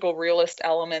magical realist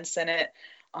elements in it.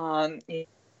 When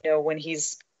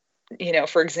he's,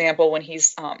 for example, when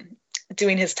he's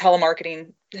doing his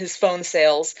telemarketing, his phone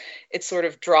sales, it sort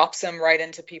of drops him right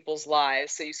into people's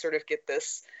lives. So you sort of get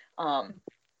this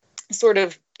sort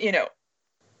of,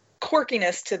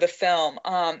 quirkiness to the film.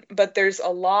 But there's a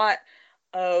lot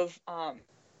of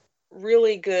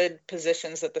really good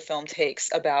positions that the film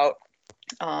takes about,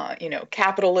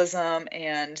 capitalism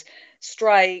and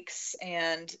strikes,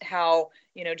 and how,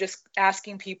 just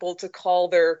asking people to call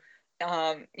their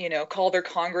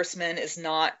congressman is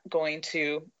not going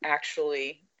to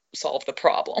actually solve the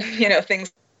problem,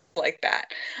 things like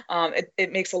that.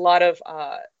 It makes a lot of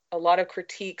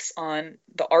critiques on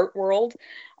the art world,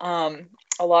 a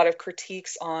lot of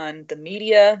critiques on the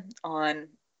media, on,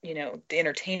 the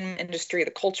entertainment industry, the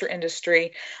culture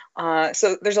industry.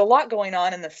 So there's a lot going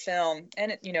on in the film,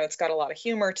 and it's got a lot of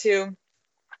humor too.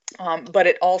 But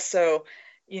it also,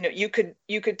 you could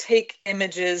take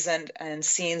images and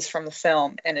scenes from the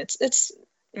film, and it's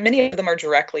many of them are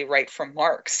directly right from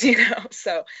Marx,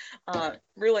 so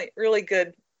really, really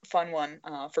good, fun one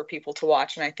for people to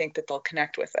watch, and I think that they'll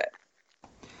connect with it.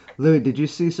 Louis, did you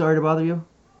see Sorry to Bother You?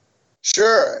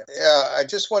 Sure. Yeah,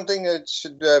 just one thing that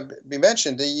should be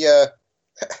mentioned. The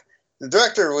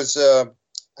director was, I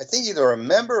think, either a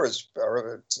member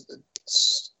or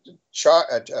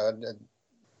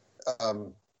a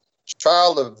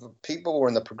child of people who were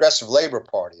in the Progressive Labor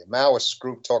Party, a Maoist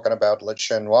group talking about Le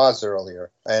Chinoise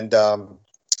earlier. And, although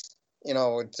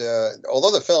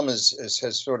the film has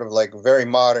sort of like very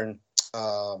modern,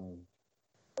 how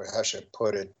should I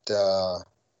put it,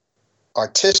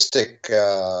 artistic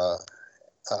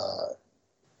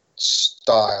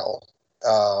style,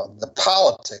 the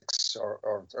politics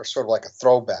are sort of like a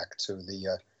throwback to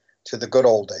the good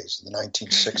old days, the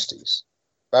 1960s.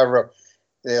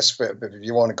 If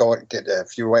you want to go and get,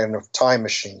 if you were in a time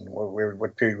machine,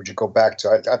 what period would you go back to?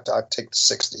 I'd take the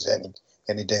 60s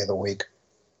any day of the week.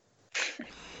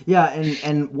 Yeah,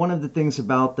 and one of the things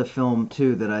about the film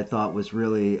too that I thought was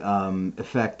really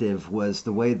effective was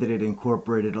the way that it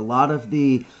incorporated a lot of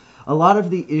the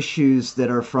issues that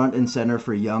are front and center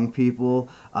for young people,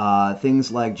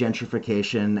 things like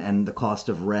gentrification and the cost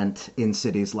of rent in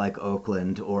cities like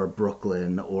Oakland or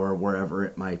Brooklyn or wherever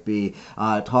it might be,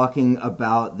 talking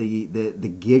about the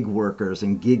gig workers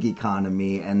and gig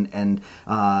economy and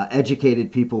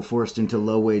educated people forced into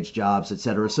low-wage jobs,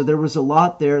 etc. So there was a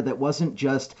lot there that wasn't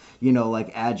just,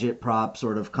 like agitprop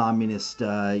sort of communist,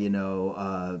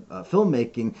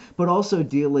 filmmaking, but also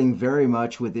dealing very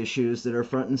much with issues that are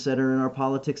front and center in our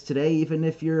politics today. Even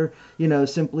if you're,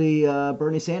 simply a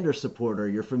Bernie Sanders supporter,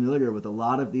 you're familiar with a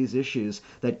lot of these issues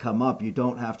that come up. You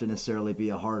don't have to necessarily be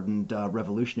a hardened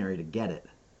revolutionary to get it.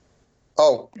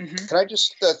 Oh, Can I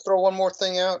just throw one more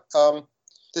thing out?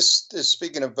 This is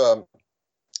speaking of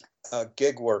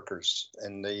gig workers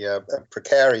and the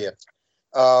precariat.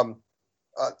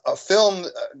 A film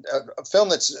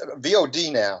that's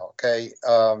VOD now. Okay.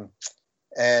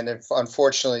 And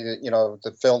unfortunately,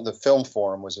 the film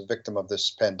forum was a victim of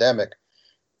this pandemic.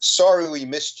 Sorry We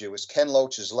Missed You is Ken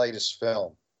Loach's latest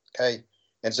film. Okay,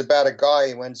 and it's about a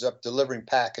guy who ends up delivering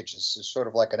packages. It's sort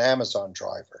of like an Amazon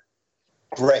driver.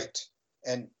 Great.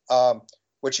 And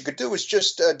what you could do is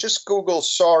just Google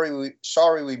 "Sorry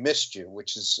We Missed You,"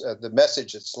 which is the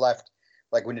message that's left,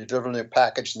 like when you're delivering a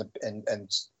package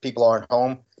and people aren't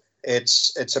home.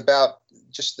 It's about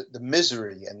just the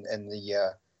misery and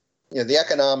the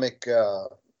economic,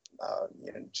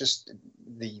 just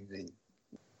the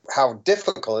how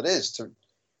difficult it is to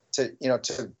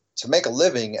make a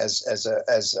living as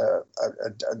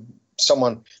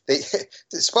someone.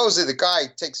 Supposedly the guy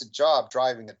takes a job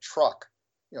driving a truck,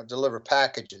 deliver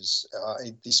packages.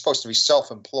 He's supposed to be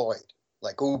self-employed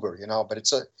like Uber, but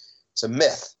it's a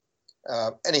myth.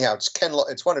 Anyhow,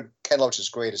 it's one of Ken Loach's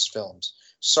greatest films.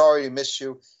 Sorry to Miss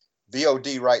You,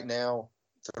 VOD right now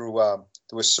through a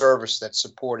service that's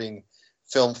supporting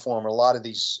Film Forum, a lot of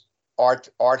these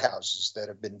art houses that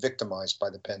have been victimized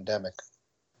by the pandemic.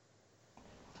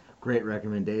 Great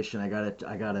recommendation. I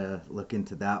gotta look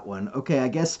into that one. Okay, I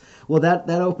guess that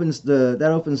opens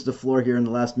the floor here in the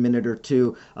last minute or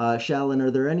two. Shalyn, are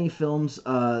there any films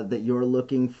that you're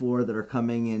looking for that are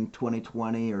coming in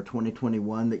 2020 or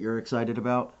 2021 that you're excited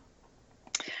about?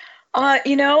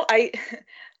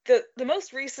 The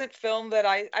most recent film that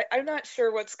I'm not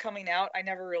sure what's coming out. I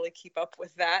never really keep up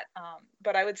with that.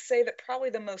 But I would say that probably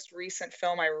the most recent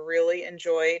film I really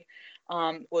enjoyed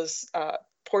was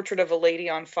Portrait of a Lady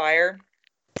on Fire.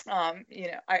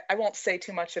 I won't say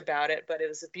too much about it, but it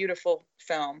was a beautiful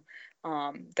film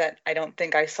that I don't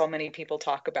think I saw many people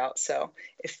talk about. So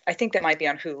I think that might be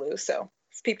on Hulu. So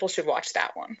people should watch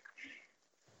that one.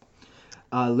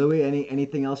 Louis,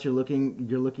 anything else you're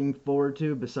looking forward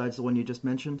to besides the one you just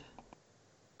mentioned?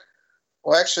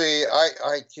 Well, actually, I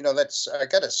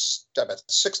got about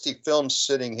 60 films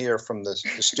sitting here from the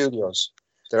studios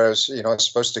that I was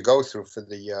supposed to go through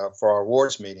for our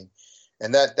awards meeting,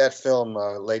 and that film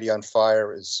Lady on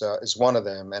Fire is one of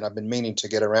them, and I've been meaning to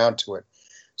get around to it.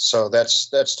 So that's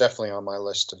definitely on my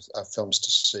list of films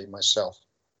to see myself.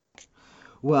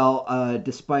 Well,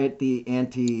 despite the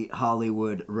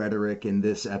anti-Hollywood rhetoric in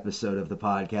this episode of the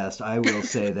podcast, I will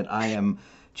say that I am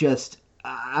just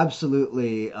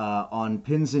absolutely on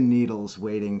pins and needles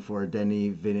waiting for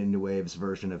Denis Villeneuve's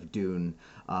version of Dune.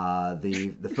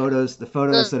 The photos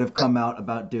that have come out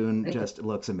about Dune just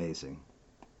looks amazing.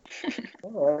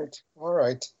 All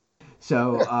right.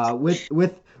 So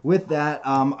with that,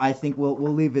 I think we'll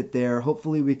leave it there.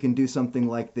 Hopefully we can do something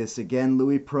like this again.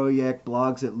 Louis Project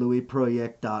blogs at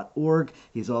louisproject.org.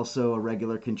 He's also a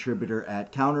regular contributor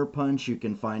at Counterpunch. You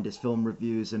can find his film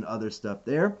reviews and other stuff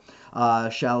there.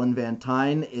 Shalyn Van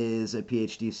Tyne is a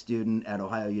PhD student at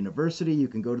Ohio University. You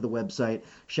can go to the website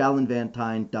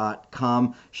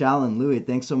shalynvantyne.com. Shalyn, Louis,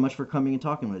 thanks so much for coming and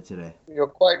talking with us today. You're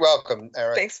quite welcome,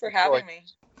 Eric. Thanks for having me.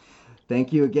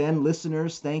 Thank you again,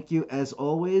 listeners. Thank you as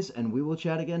always, and we will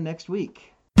chat again next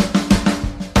week.